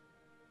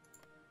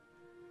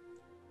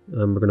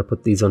 We're going to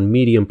put these on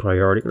medium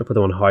priority. I'm going to put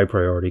them on high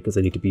priority because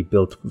they need to be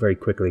built very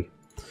quickly.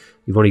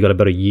 You've only got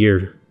about a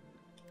year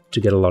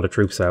to get a lot of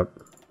troops out.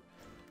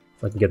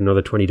 If I can get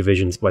another 20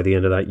 divisions by the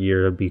end of that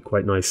year, it'd be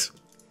quite nice.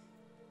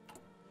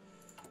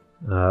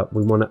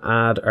 We want to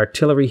add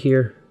artillery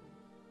here.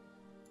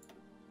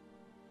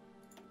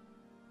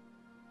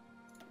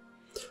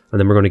 And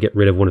then we're going to get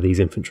rid of one of these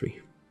infantry.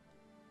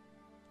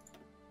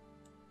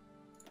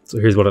 So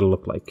here's what it'll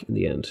look like in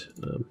the end.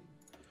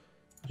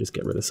 Just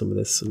get rid of some of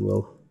this and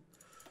we'll...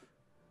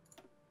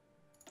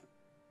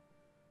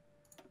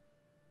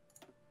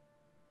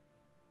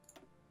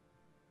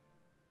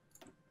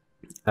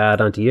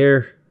 add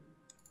anti-air,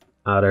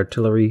 add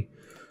artillery,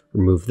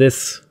 remove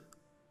this.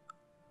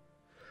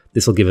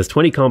 This will give us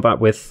 20 combat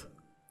width,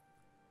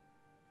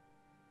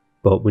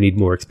 but we need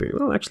more experience.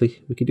 Well,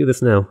 actually, we could do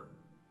this now.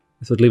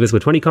 This would leave us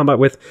with 20 combat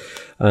width,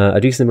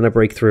 a decent amount of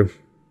breakthrough.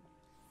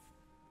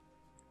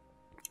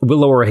 We'll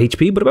lower our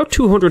HP, but about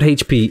 200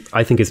 HP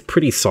I think is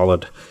pretty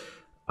solid.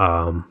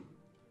 Now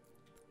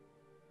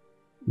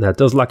it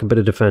does lack a bit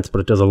of defense, but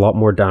it does a lot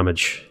more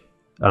damage,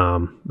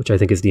 which I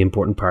think is the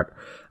important part.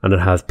 And it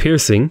has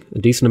piercing, a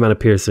decent amount of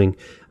piercing,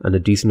 and a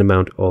decent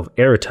amount of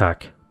air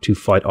attack to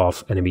fight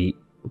off enemy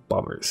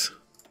bombers.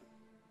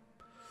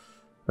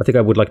 I think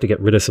I would like to get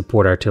rid of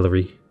support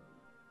artillery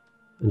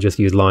and just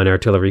use line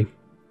artillery.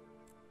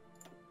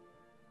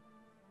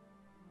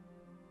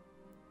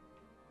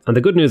 And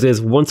the good news is,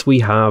 once we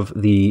have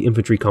the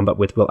infantry combat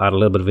width, we'll add a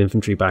little bit of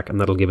infantry back,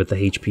 and that'll give it the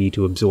HP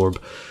to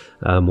absorb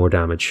more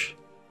damage,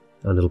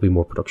 and it'll be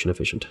more production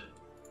efficient.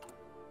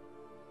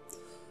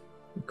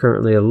 We're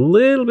currently a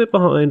little bit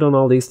behind on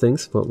all these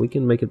things, but we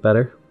can make it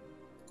better.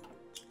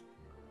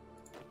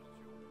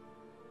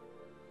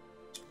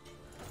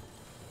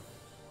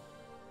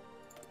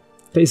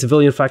 Okay,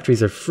 civilian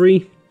factories are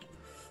free.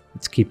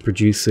 Let's keep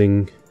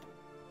producing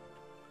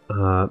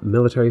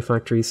military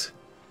factories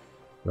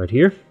right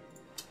here.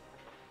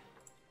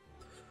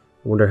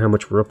 I wonder how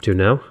much we're up to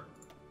now.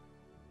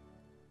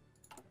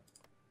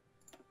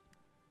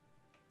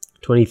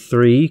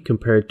 23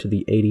 compared to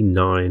the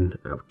 89.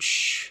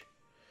 Ouch.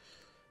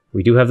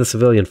 We do have the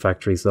civilian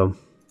factories though.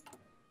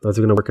 Those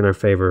are going to work in our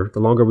favor. The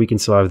longer we can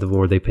survive, the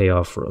more they pay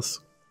off for us.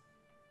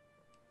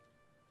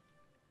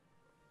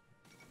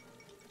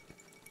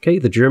 Okay,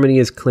 the Germany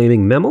is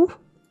claiming Memel.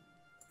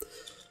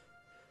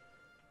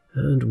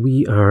 And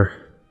we are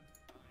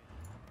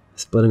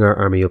splitting our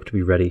army up to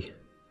be ready.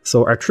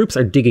 So our troops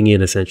are digging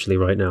in essentially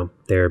right now.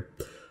 They're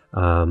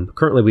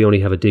currently we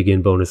only have a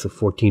dig-in bonus of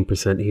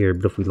 14% here,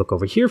 but if we look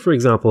over here, for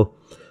example,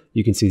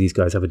 you can see these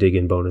guys have a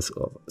dig-in bonus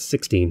of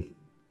 16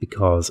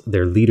 because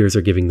their leaders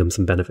are giving them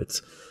some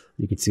benefits.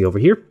 You can see over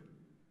here,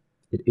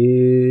 it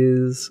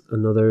is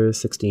another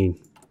 16.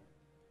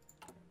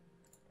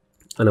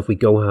 And if we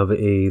go have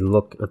a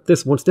look at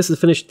this, once this is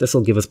finished, this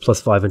will give us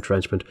 +5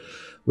 entrenchment,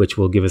 which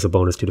will give us a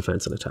bonus to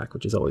defense and attack,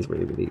 which is always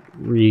really,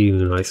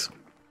 really nice.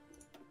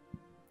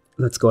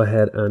 Let's go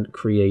ahead and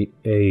create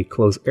a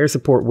close air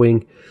support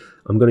wing.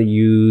 I'm going to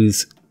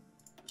use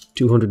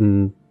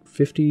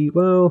 250.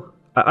 Well,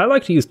 I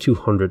like to use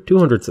 200.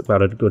 200 is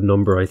about a good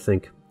number, I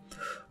think,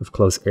 of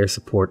close air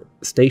support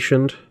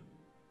stationed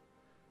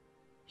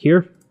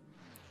here.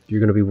 You're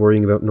going to be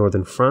worrying about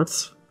northern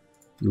France.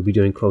 You'll be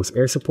doing close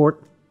air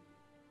support.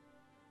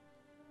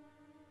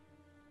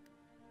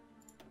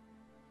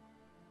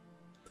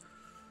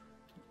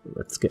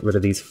 Let's get rid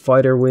of these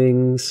fighter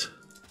wings.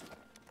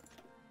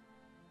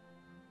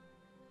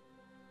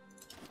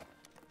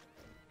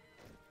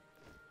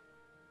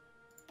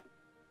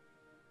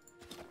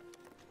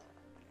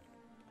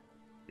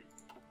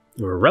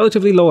 We're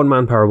relatively low on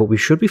manpower, but we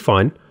should be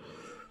fine.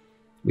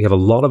 We have a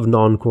lot of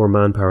non-core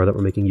manpower that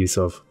we're making use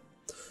of.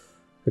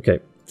 Okay,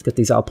 let's get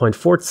these Alpine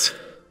forts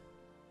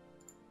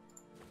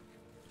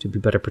to be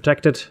better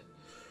protected.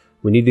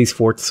 We need these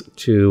forts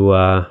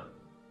to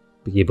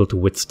be able to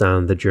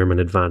withstand the German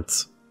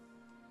advance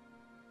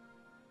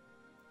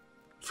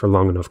for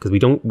long enough, because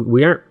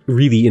we aren't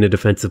really in a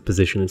defensive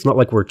position. It's not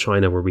like we're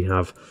China where we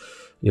have,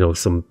 you know,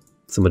 some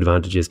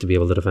advantages to be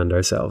able to defend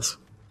ourselves.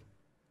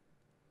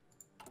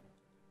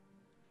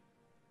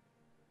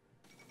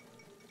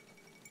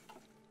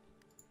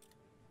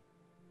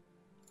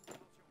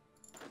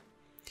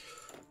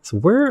 So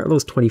where are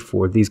those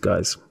 24, these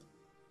guys?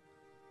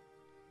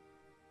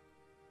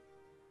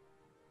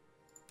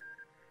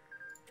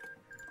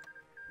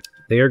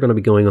 They are going to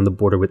be going on the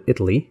border with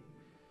Italy.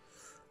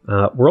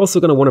 We're also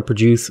going to want to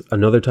produce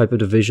another type of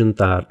division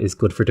that is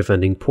good for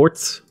defending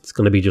ports. It's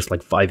going to be just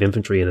like 5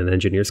 infantry and an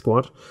engineer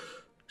squad,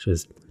 which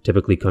is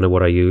typically kind of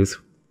what I use.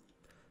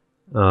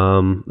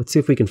 Let's see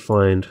if we can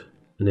find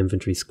an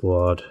infantry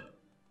squad.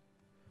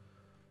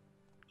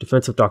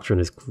 Defensive doctrine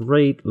is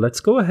great. Let's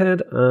go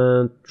ahead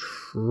and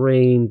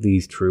train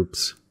these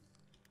troops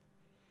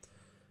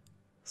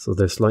so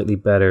they're slightly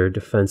better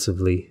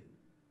defensively.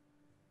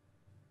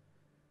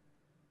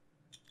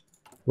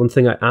 One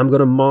thing I am going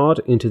to mod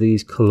into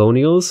these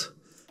colonials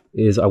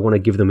is I want to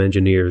give them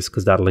engineers,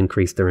 because that'll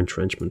increase their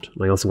entrenchment.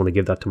 And I also want to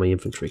give that to my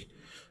infantry,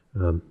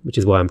 which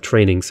is why I'm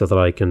training, so that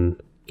I can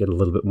get a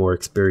little bit more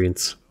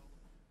experience.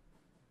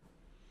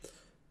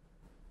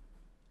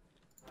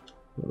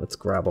 Well, let's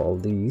grab all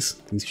these.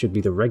 These should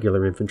be the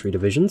regular infantry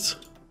divisions.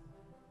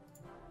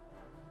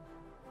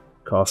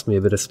 Cost me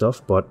a bit of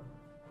stuff, but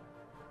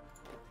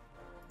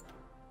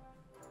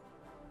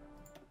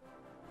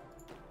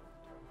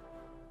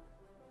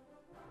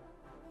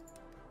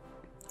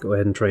go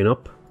ahead and train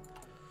up.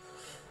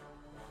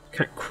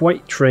 Can't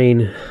quite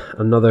train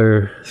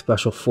another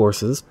special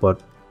forces,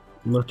 but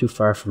not too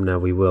far from now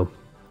we will.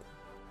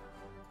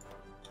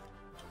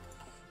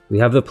 We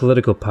have the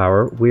political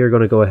power. We are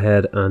going to go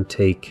ahead and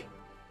take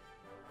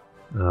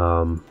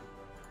let's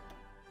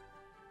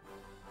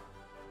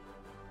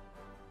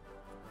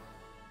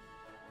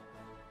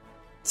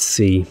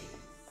see.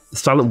 The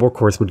silent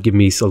workhorse would give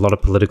me a lot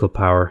of political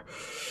power.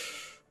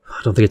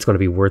 I don't think it's going to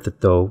be worth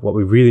it though. What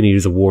we really need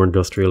is a war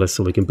industrialist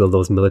so we can build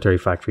those military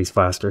factories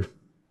faster.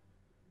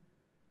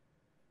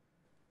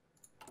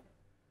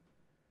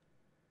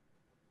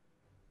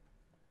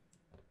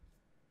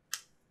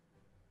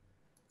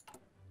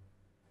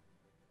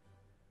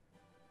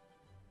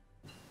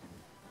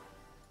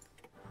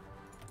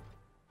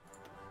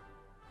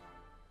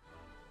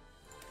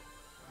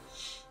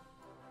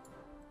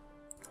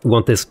 We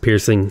want this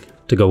piercing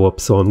to go up,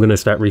 so I'm going to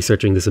start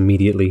researching this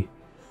immediately.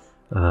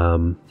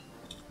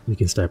 We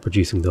can start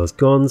producing those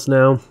guns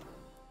now.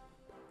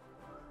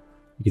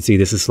 You can see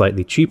this is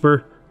slightly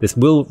cheaper. This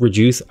will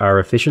reduce our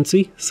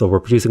efficiency, so we're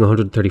producing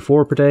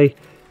 134 per day.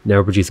 Now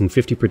we're producing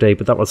 50 per day,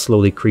 but that will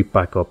slowly creep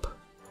back up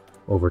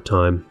over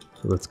time,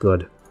 so that's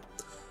good.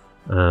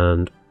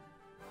 And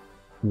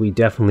we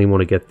definitely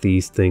want to get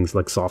these things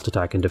like soft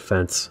attack and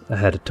defense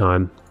ahead of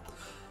time.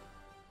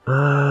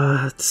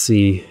 Let's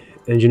see.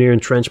 Engineer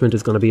entrenchment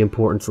is going to be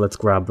important, so let's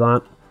grab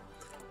that.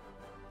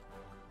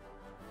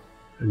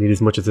 I need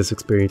as much of this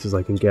experience as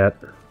I can get.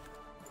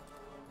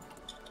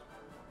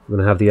 We're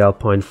going to have the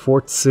Alpine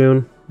fort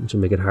soon, which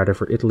will make it harder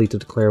for Italy to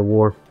declare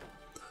war.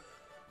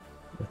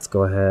 Let's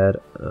go ahead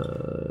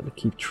and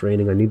keep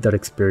training. I need that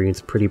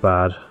experience pretty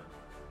bad.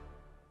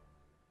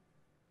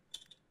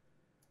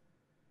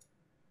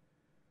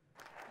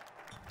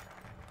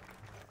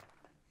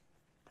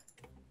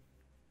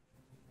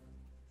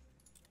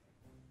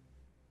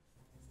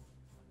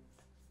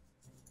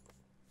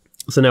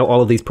 So now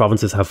all of these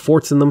provinces have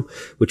forts in them,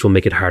 which will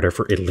make it harder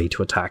for Italy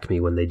to attack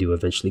me when they do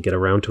eventually get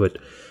around to it.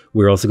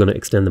 We're also going to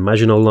extend the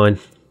Maginot Line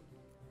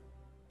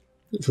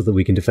so that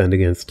we can defend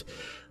against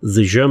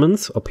the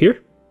Germans up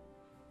here.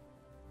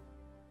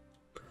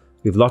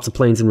 We have lots of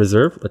planes in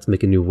reserve. Let's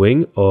make a new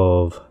wing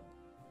of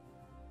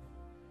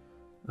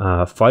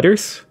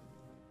fighters.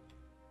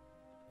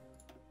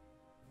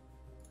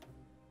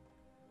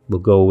 We'll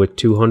go with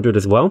 200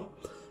 as well.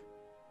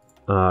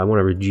 I want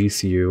to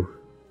reduce you.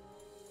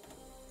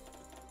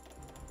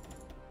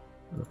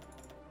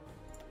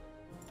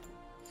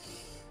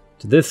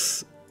 To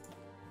this,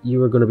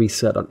 you are going to be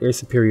set on air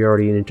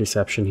superiority and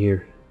interception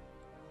here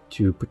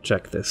to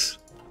protect this.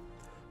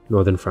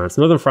 Northern France.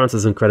 Northern France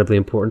is incredibly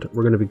important.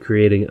 We're going to be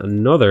creating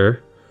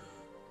another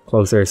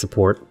close air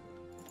support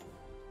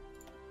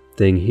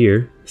thing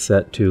here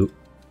set to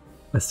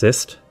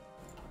assist.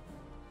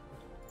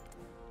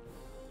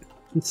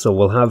 So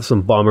we'll have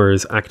some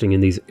bombers acting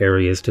in these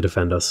areas to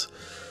defend us.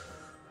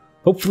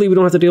 Hopefully we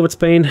don't have to deal with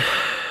Spain.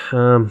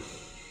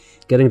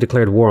 Getting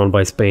declared war on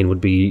by Spain would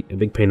be a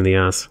big pain in the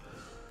ass.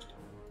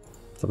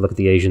 Let's have a look at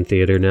the Asian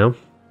theater now.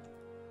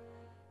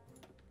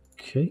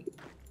 Okay.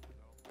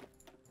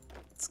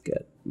 Let's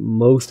get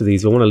most of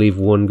these. I want to leave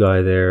one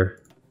guy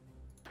there.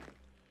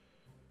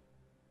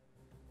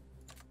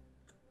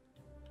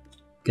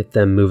 Get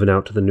them moving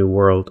out to the new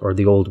world, or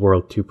the old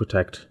world, to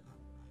protect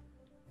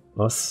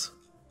us.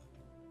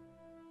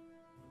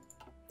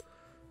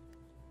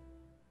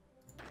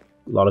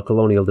 A lot of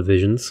colonial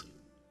divisions.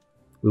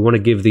 We want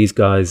to give these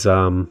guys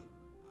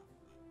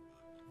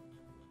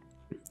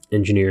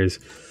engineers.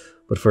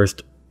 But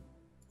first,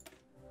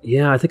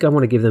 yeah, I think I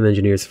want to give them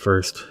engineers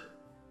first.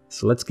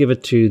 So let's give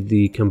it to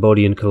the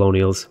Cambodian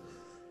colonials.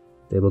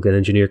 They will get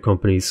engineer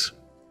companies,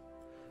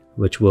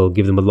 which will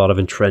give them a lot of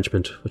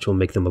entrenchment, which will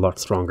make them a lot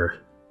stronger.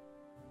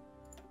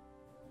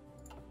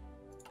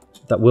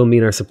 That will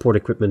mean our support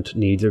equipment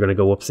needs are going to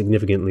go up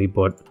significantly,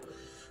 but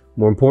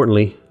more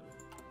importantly,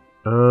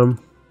 it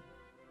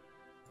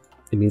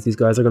means these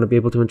guys are going to be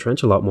able to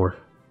entrench a lot more.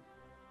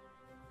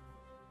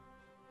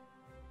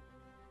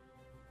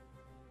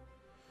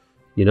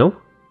 You know?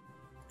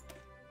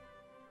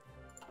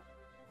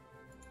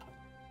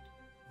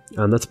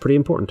 And that's pretty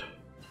important.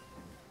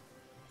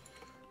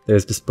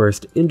 There's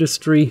dispersed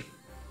industry.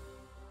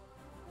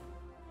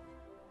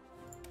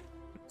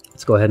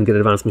 Let's go ahead and get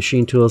advanced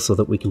machine tools so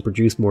that we can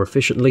produce more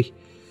efficiently.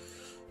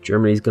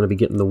 Germany's going to be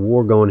getting the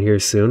war going here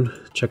soon.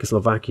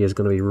 Czechoslovakia is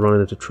going to be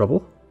running into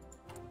trouble.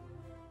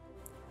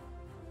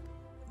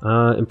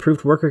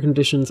 Improved worker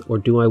conditions, or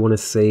do I want to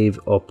save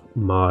up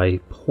my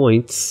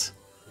points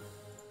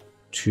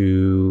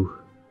to...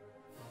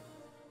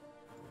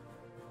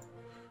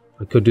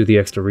 I could do the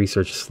extra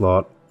research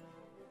slot.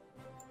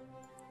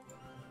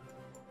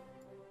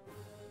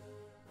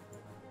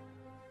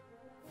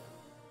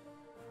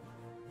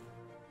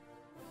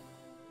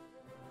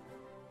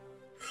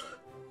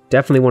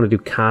 Definitely want to do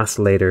cast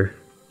later.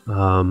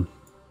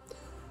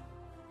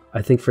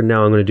 I think for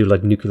now I'm going to do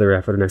like nuclear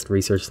effort and extra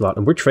research slot.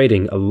 And we're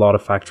trading a lot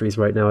of factories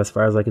right now as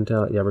far as I can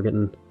tell. Yeah, we're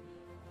getting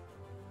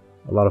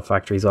a lot of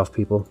factories off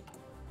people.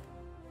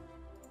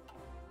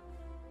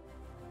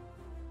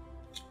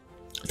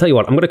 I'll tell you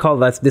what, I'm going to call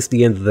this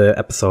the end of the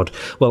episode.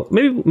 Well,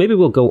 maybe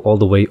we'll go all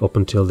the way up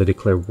until they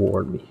declare war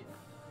on me.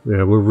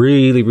 Yeah, we're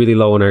really, really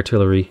low on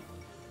artillery.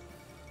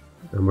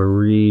 And we're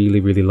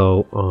really, really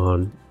low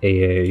on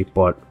AA,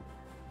 but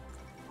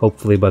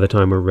hopefully by the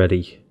time we're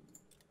ready,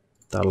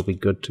 that'll be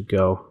good to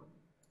go.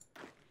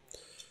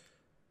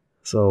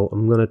 So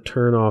I'm going to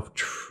turn off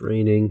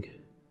training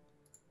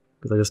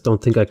because I just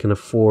don't think I can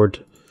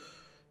afford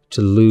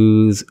to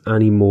lose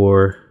any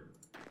more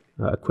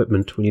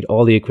equipment. We need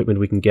all the equipment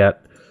we can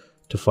get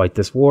to fight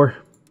this war.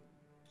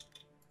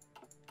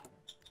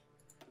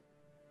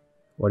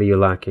 What are you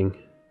lacking?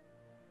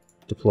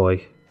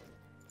 Deploy.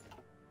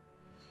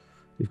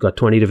 We've got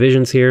 20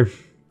 divisions here.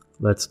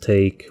 Let's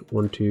take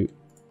 1, 2...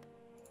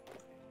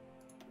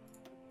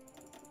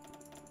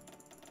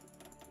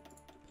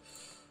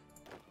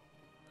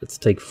 Let's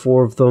take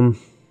 4 of them.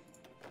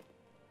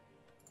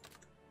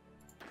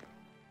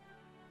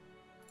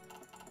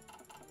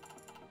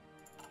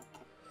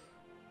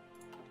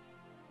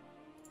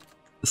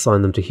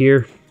 Assign them to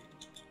here.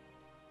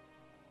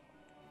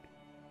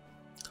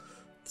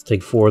 Let's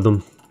take 4 of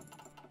them.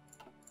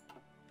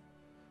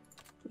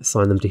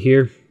 Assign them to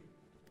here.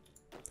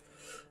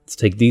 Let's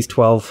take these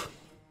 12.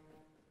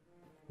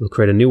 We'll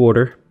create a new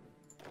order.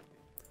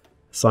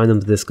 Assign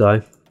them to this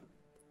guy.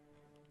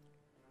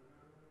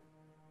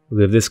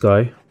 We'll have this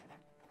guy.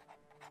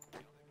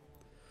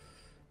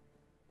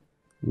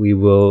 We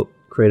will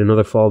create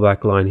another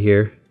fallback line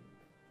here.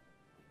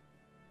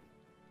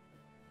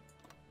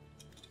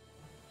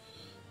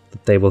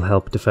 That they will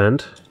help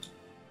defend.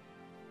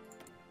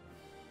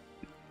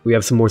 We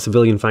have some more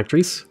civilian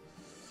factories.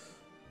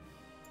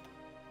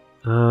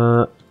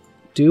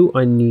 Do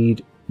I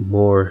need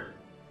more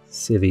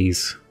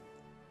civies?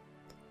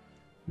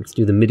 Let's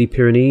do the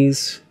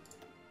Midi-Pyrenees.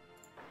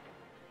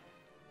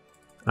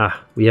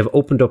 We have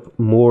opened up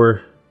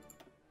more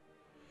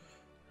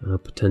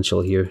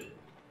potential here.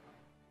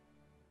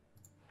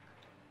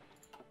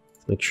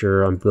 Let's make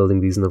sure I'm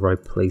building these in the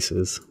right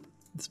places.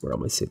 That's where all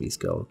my cities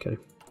go, okay.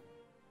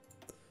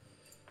 I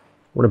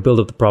want to build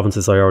up the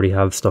provinces I already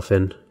have stuff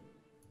in.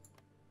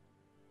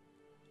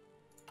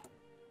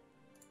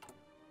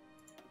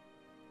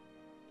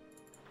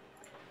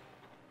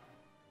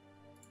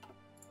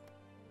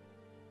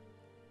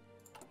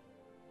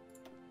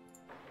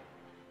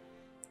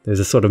 There's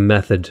a sort of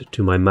method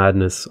to my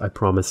madness, I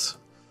promise.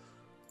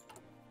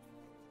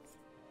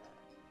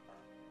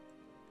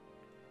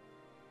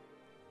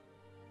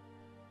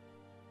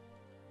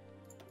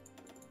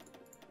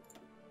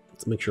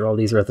 Let's make sure all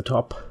these are at the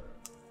top.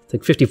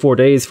 Take 54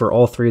 days for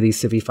all 3 of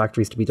these civvy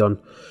factories to be done,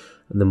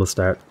 and then we'll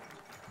start.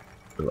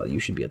 Well, you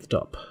should be at the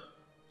top.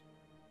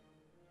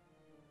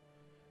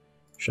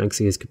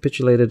 Shanxi has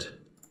capitulated.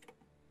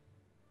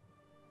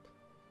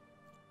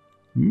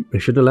 I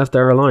shouldn't have left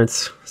our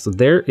alliance. So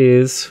there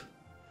is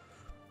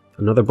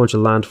another bunch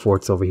of land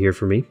forts over here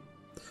for me.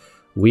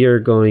 We are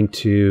going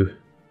to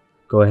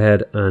go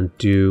ahead and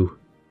do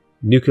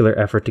nuclear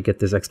effort to get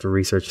this extra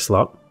research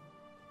slot.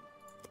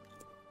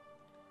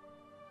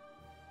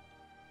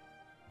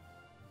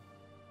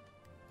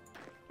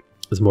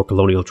 There's more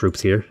colonial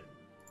troops here.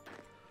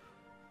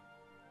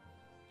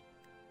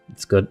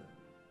 It's good.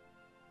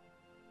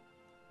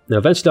 Now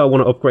eventually I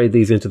want to upgrade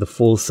these into the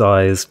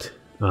full-sized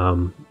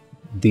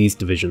these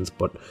divisions,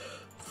 but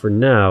for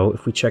now,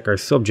 if we check our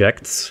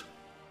subjects,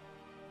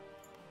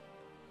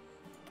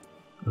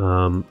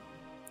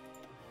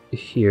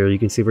 here you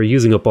can see we're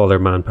using up all their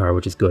manpower,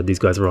 which is good. These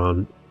guys are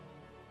on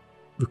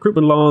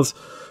recruitment laws,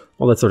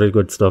 all that sort of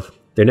good stuff.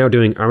 They're now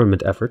doing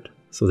armament effort,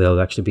 so they'll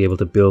actually be able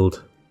to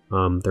build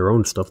their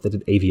own stuff. They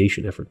did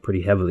aviation effort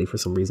pretty heavily for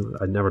some reason.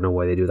 I never know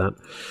why they do that.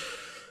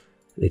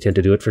 They tend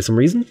to do it for some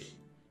reason.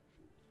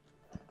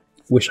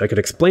 Wish I could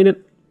explain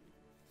it.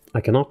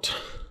 I cannot.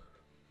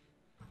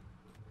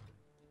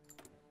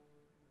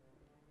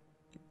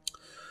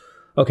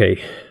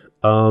 Okay,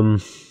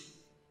 ground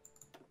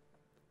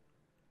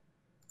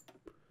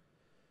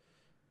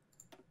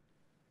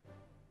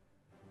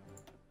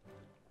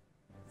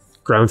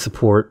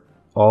support,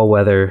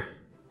 all-weather,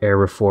 air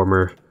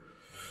reformer,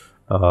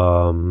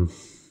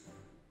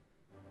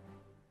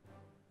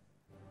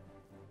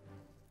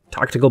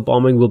 tactical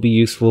bombing will be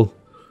useful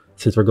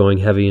since we're going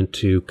heavy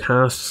into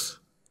casts.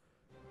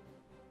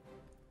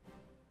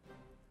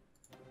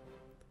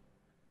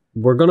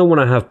 We're going to want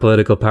to have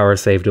political power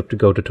saved up to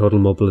go to total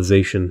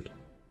mobilization.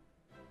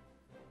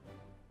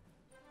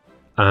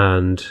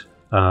 And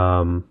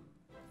so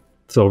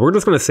we're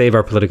just going to save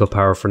our political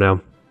power for now.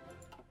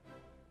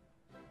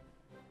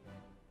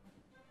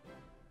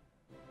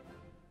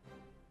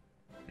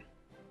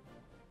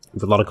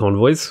 With a lot of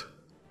convoys.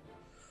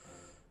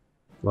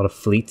 A lot of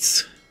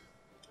fleets.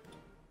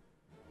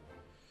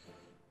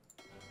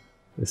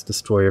 This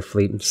destroyer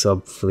fleet and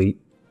sub-fleet.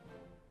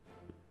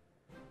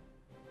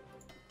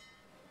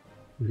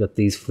 We've got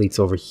these fleets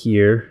over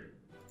here.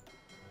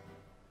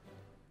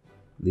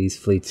 These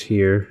fleets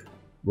here.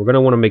 We're going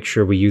to want to make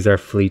sure we use our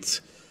fleets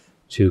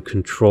to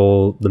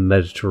control the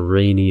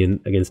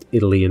Mediterranean against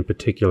Italy in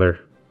particular.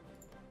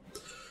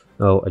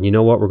 Oh, and you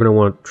know what? We're going to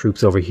want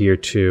troops over here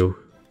too.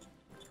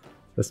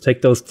 Let's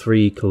take those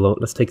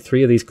let's take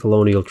 3 of these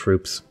colonial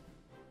troops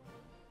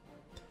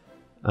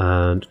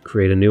and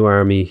create a new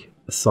army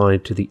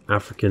assigned to the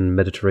African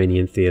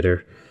Mediterranean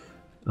theater,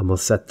 and we'll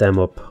set them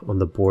up on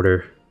the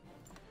border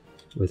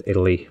with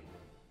Italy.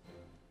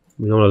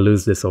 We don't want to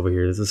lose this over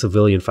here. There's a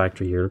civilian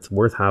factory here. It's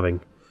worth having.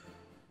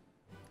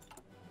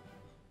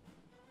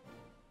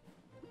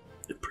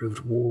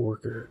 Improved war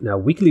worker. Now,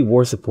 weekly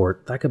war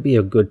support. That could be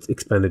a good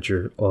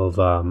expenditure of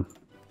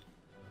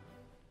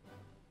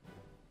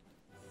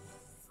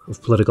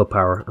political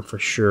power. And for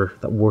sure,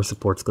 that war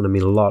support's going to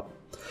mean a lot.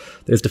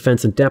 There's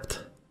defense in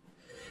depth.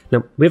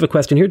 Now, we have a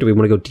question here. Do we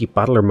want to go deep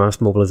battle or mass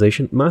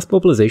mobilization? Mass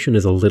mobilization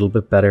is a little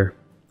bit better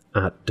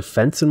at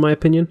defense, in my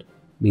opinion.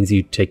 Means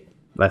you take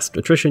less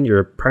attrition,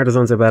 your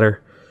partisans are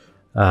better,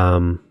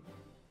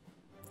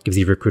 gives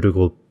you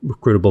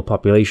recruitable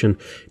population.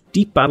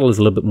 Deep battle is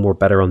a little bit more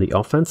better on the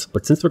offense,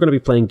 but since we're going to be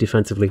playing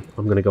defensively,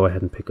 I'm going to go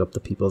ahead and pick up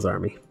the People's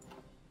Army.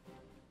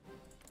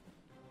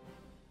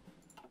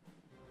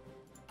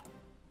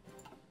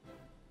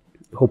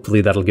 Hopefully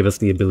that'll give us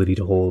the ability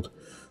to hold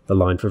the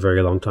line for a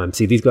very long time.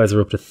 See, these guys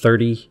are up to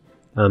 30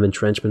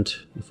 entrenchment.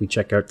 If we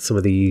check out some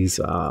of these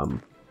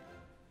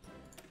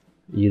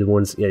You the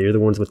ones, yeah, you're the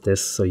ones with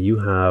this. So you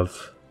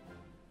have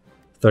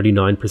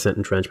 39%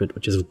 entrenchment,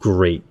 which is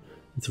great.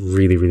 It's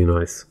really, really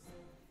nice.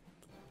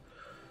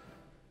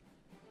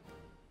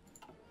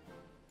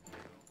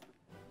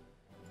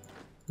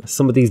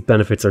 Some of these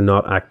benefits are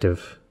not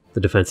active. The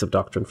defensive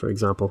doctrine, for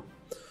example.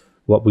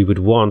 What we would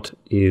want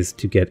is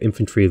to get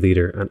infantry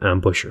leader and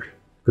ambusher,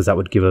 because that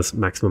would give us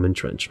maximum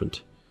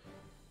entrenchment.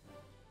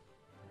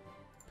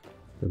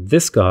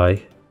 This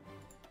guy,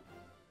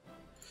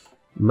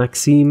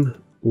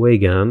 Maxime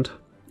Weigand,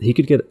 he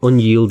could get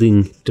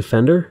unyielding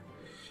defender,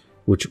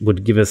 which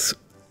would give us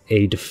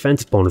a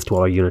defense bonus to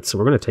all our units, so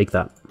we're going to take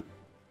that.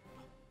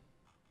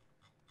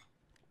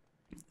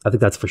 I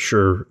think that's for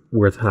sure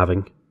worth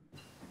having.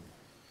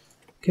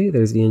 Okay,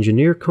 there's the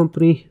engineer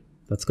company.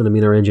 That's going to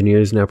mean our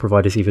engineers now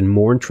provide us even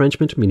more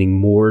entrenchment, meaning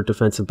more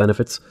defensive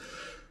benefits.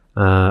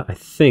 I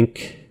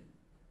think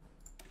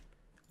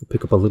we'll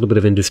pick up a little bit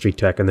of industry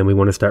tech, and then we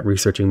want to start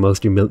researching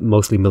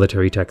mostly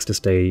military techs to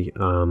stay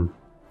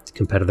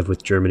competitive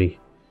with Germany.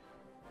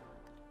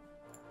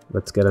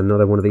 Let's get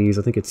another one of these.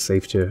 I think it's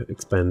safe to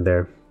expand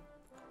there.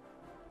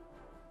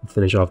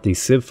 Finish off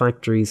these civ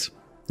factories.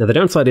 Now the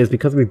downside is,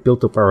 because we've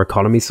built up our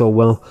economy so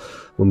well,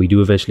 when we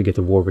do eventually get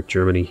to war with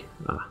Germany,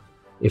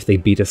 if they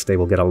beat us, they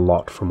will get a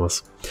lot from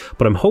us.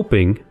 But I'm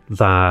hoping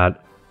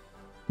that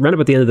around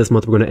about the end of this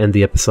month, we're going to end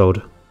the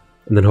episode.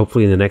 And then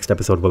hopefully in the next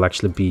episode, we'll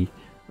actually be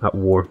at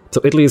war. So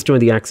Italy has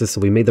joined the Axis,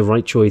 so we made the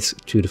right choice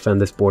to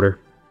defend this border.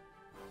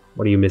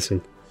 What are you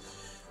missing?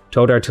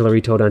 Towed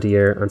artillery, towed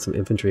anti-air, and some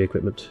infantry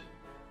equipment.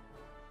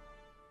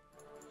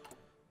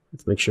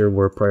 Let's make sure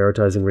we're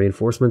prioritizing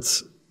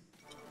reinforcements.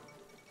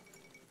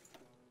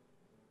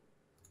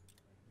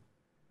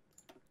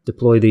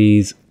 Deploy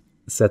these,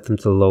 set them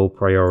to low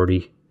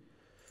priority.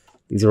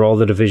 These are all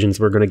the divisions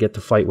we're going to get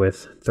to fight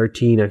with.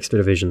 13 extra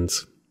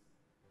divisions.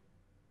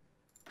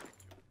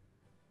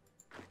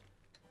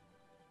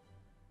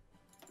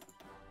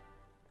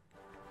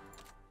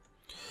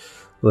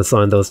 We'll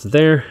assign those to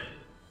there.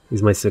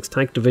 These are my 6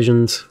 tank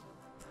divisions,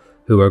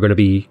 who are going to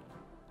be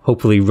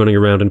hopefully running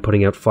around and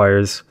putting out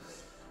fires.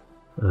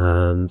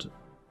 And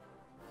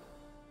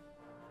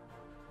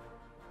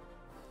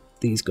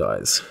these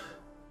guys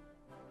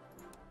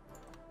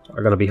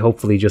are going to be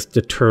hopefully just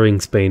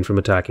deterring Spain from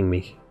attacking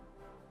me.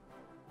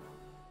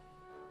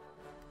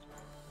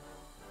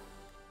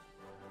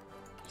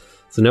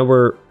 So now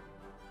we're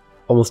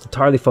almost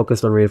entirely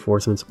focused on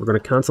reinforcements. We're going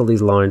to cancel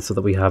these lines so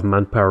that we have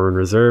manpower in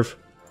reserve.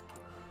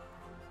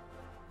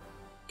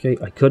 Okay,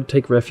 I could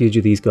take refuge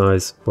of these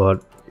guys,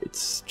 but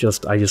it's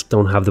just, I just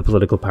don't have the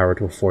political power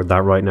to afford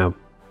that right now.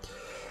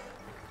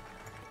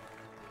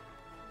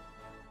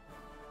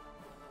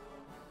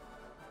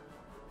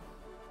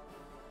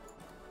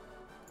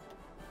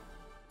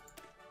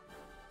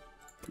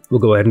 We'll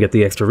go ahead and get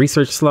the extra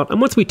research slot,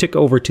 and once we tick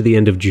over to the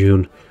end of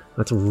June,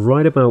 that's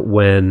right about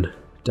when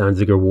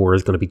Danziger War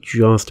is going to be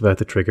just about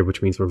to trigger,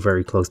 which means we're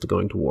very close to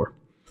going to war.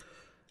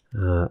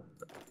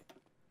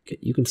 Okay,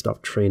 you can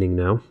stop training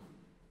now.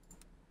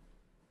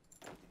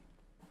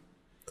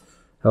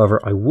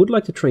 However, I would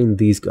like to train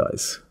these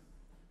guys,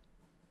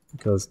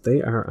 because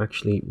they are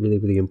actually really,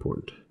 really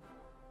important.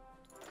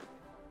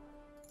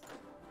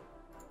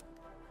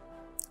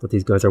 But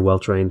these guys are well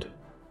trained,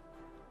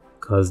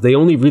 because they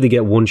only really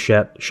get one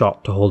shot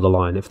to hold the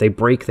line. If they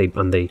break,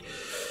 and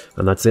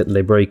that's it, and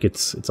they break,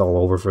 it's all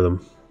over for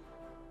them.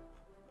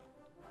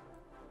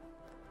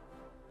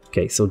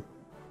 Okay, so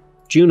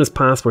June has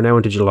passed. We're now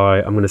into July.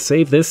 I'm going to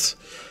save this,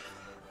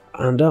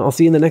 and I'll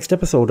see you in the next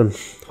episode. And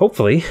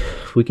hopefully,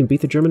 we can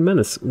beat the German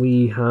menace.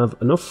 We have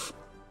enough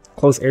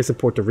close air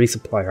support to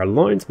resupply our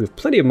lines. We have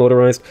plenty of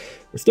motorized.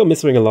 We're still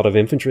missing a lot of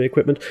infantry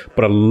equipment,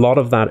 but a lot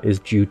of that is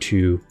due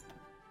to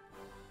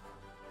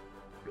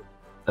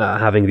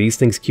having these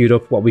things queued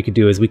up. What we could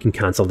do is we can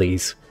cancel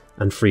these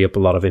and free up a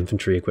lot of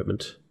infantry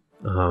equipment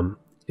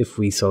if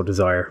we so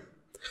desire,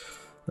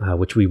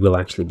 which we will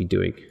actually be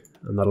doing,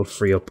 and that'll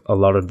free up a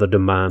lot of the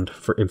demand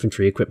for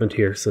infantry equipment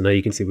here. So now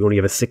you can see we only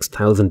have a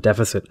 6,000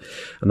 deficit,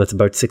 and that's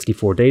about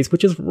 64 days,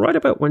 which is right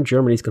about when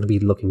Germany's going to be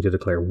looking to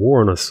declare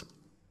war on us.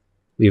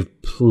 We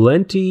have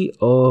plenty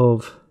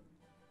of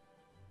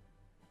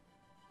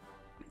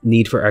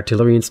need for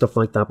artillery and stuff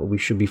like that, but we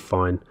should be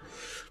fine.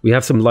 We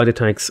have some lighter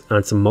tanks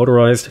and some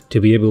motorized to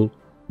be able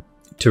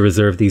to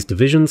reserve these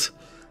divisions,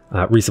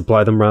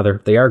 resupply them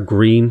rather. They are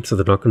green, so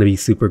they're not going to be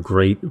super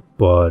great,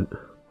 but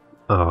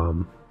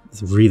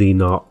it's really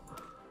not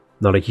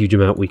a huge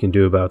amount we can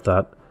do about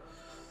that.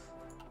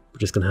 We're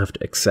just going to have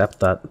to accept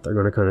that they're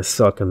going to kind of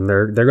suck, and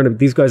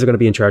these guys are going to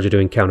be in charge of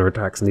doing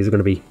counterattacks, and these are going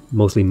to be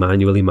mostly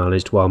manually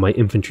managed, while my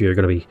infantry are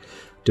going to be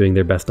doing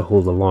their best to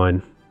hold the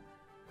line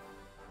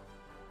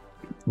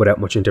without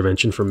much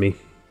intervention from me.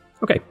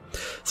 Okay,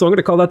 so I'm going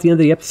to call that the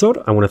end of the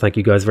episode. I want to thank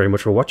you guys very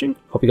much for watching.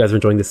 Hope you guys are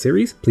enjoying this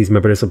series. Please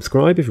remember to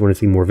subscribe if you want to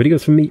see more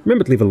videos from me.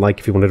 Remember to leave a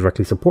like if you want to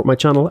directly support my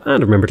channel.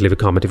 And remember to leave a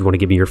comment if you want to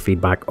give me your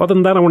feedback. Other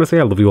than that, I want to say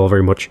I love you all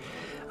very much.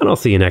 And I'll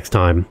see you next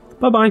time.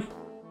 Bye-bye.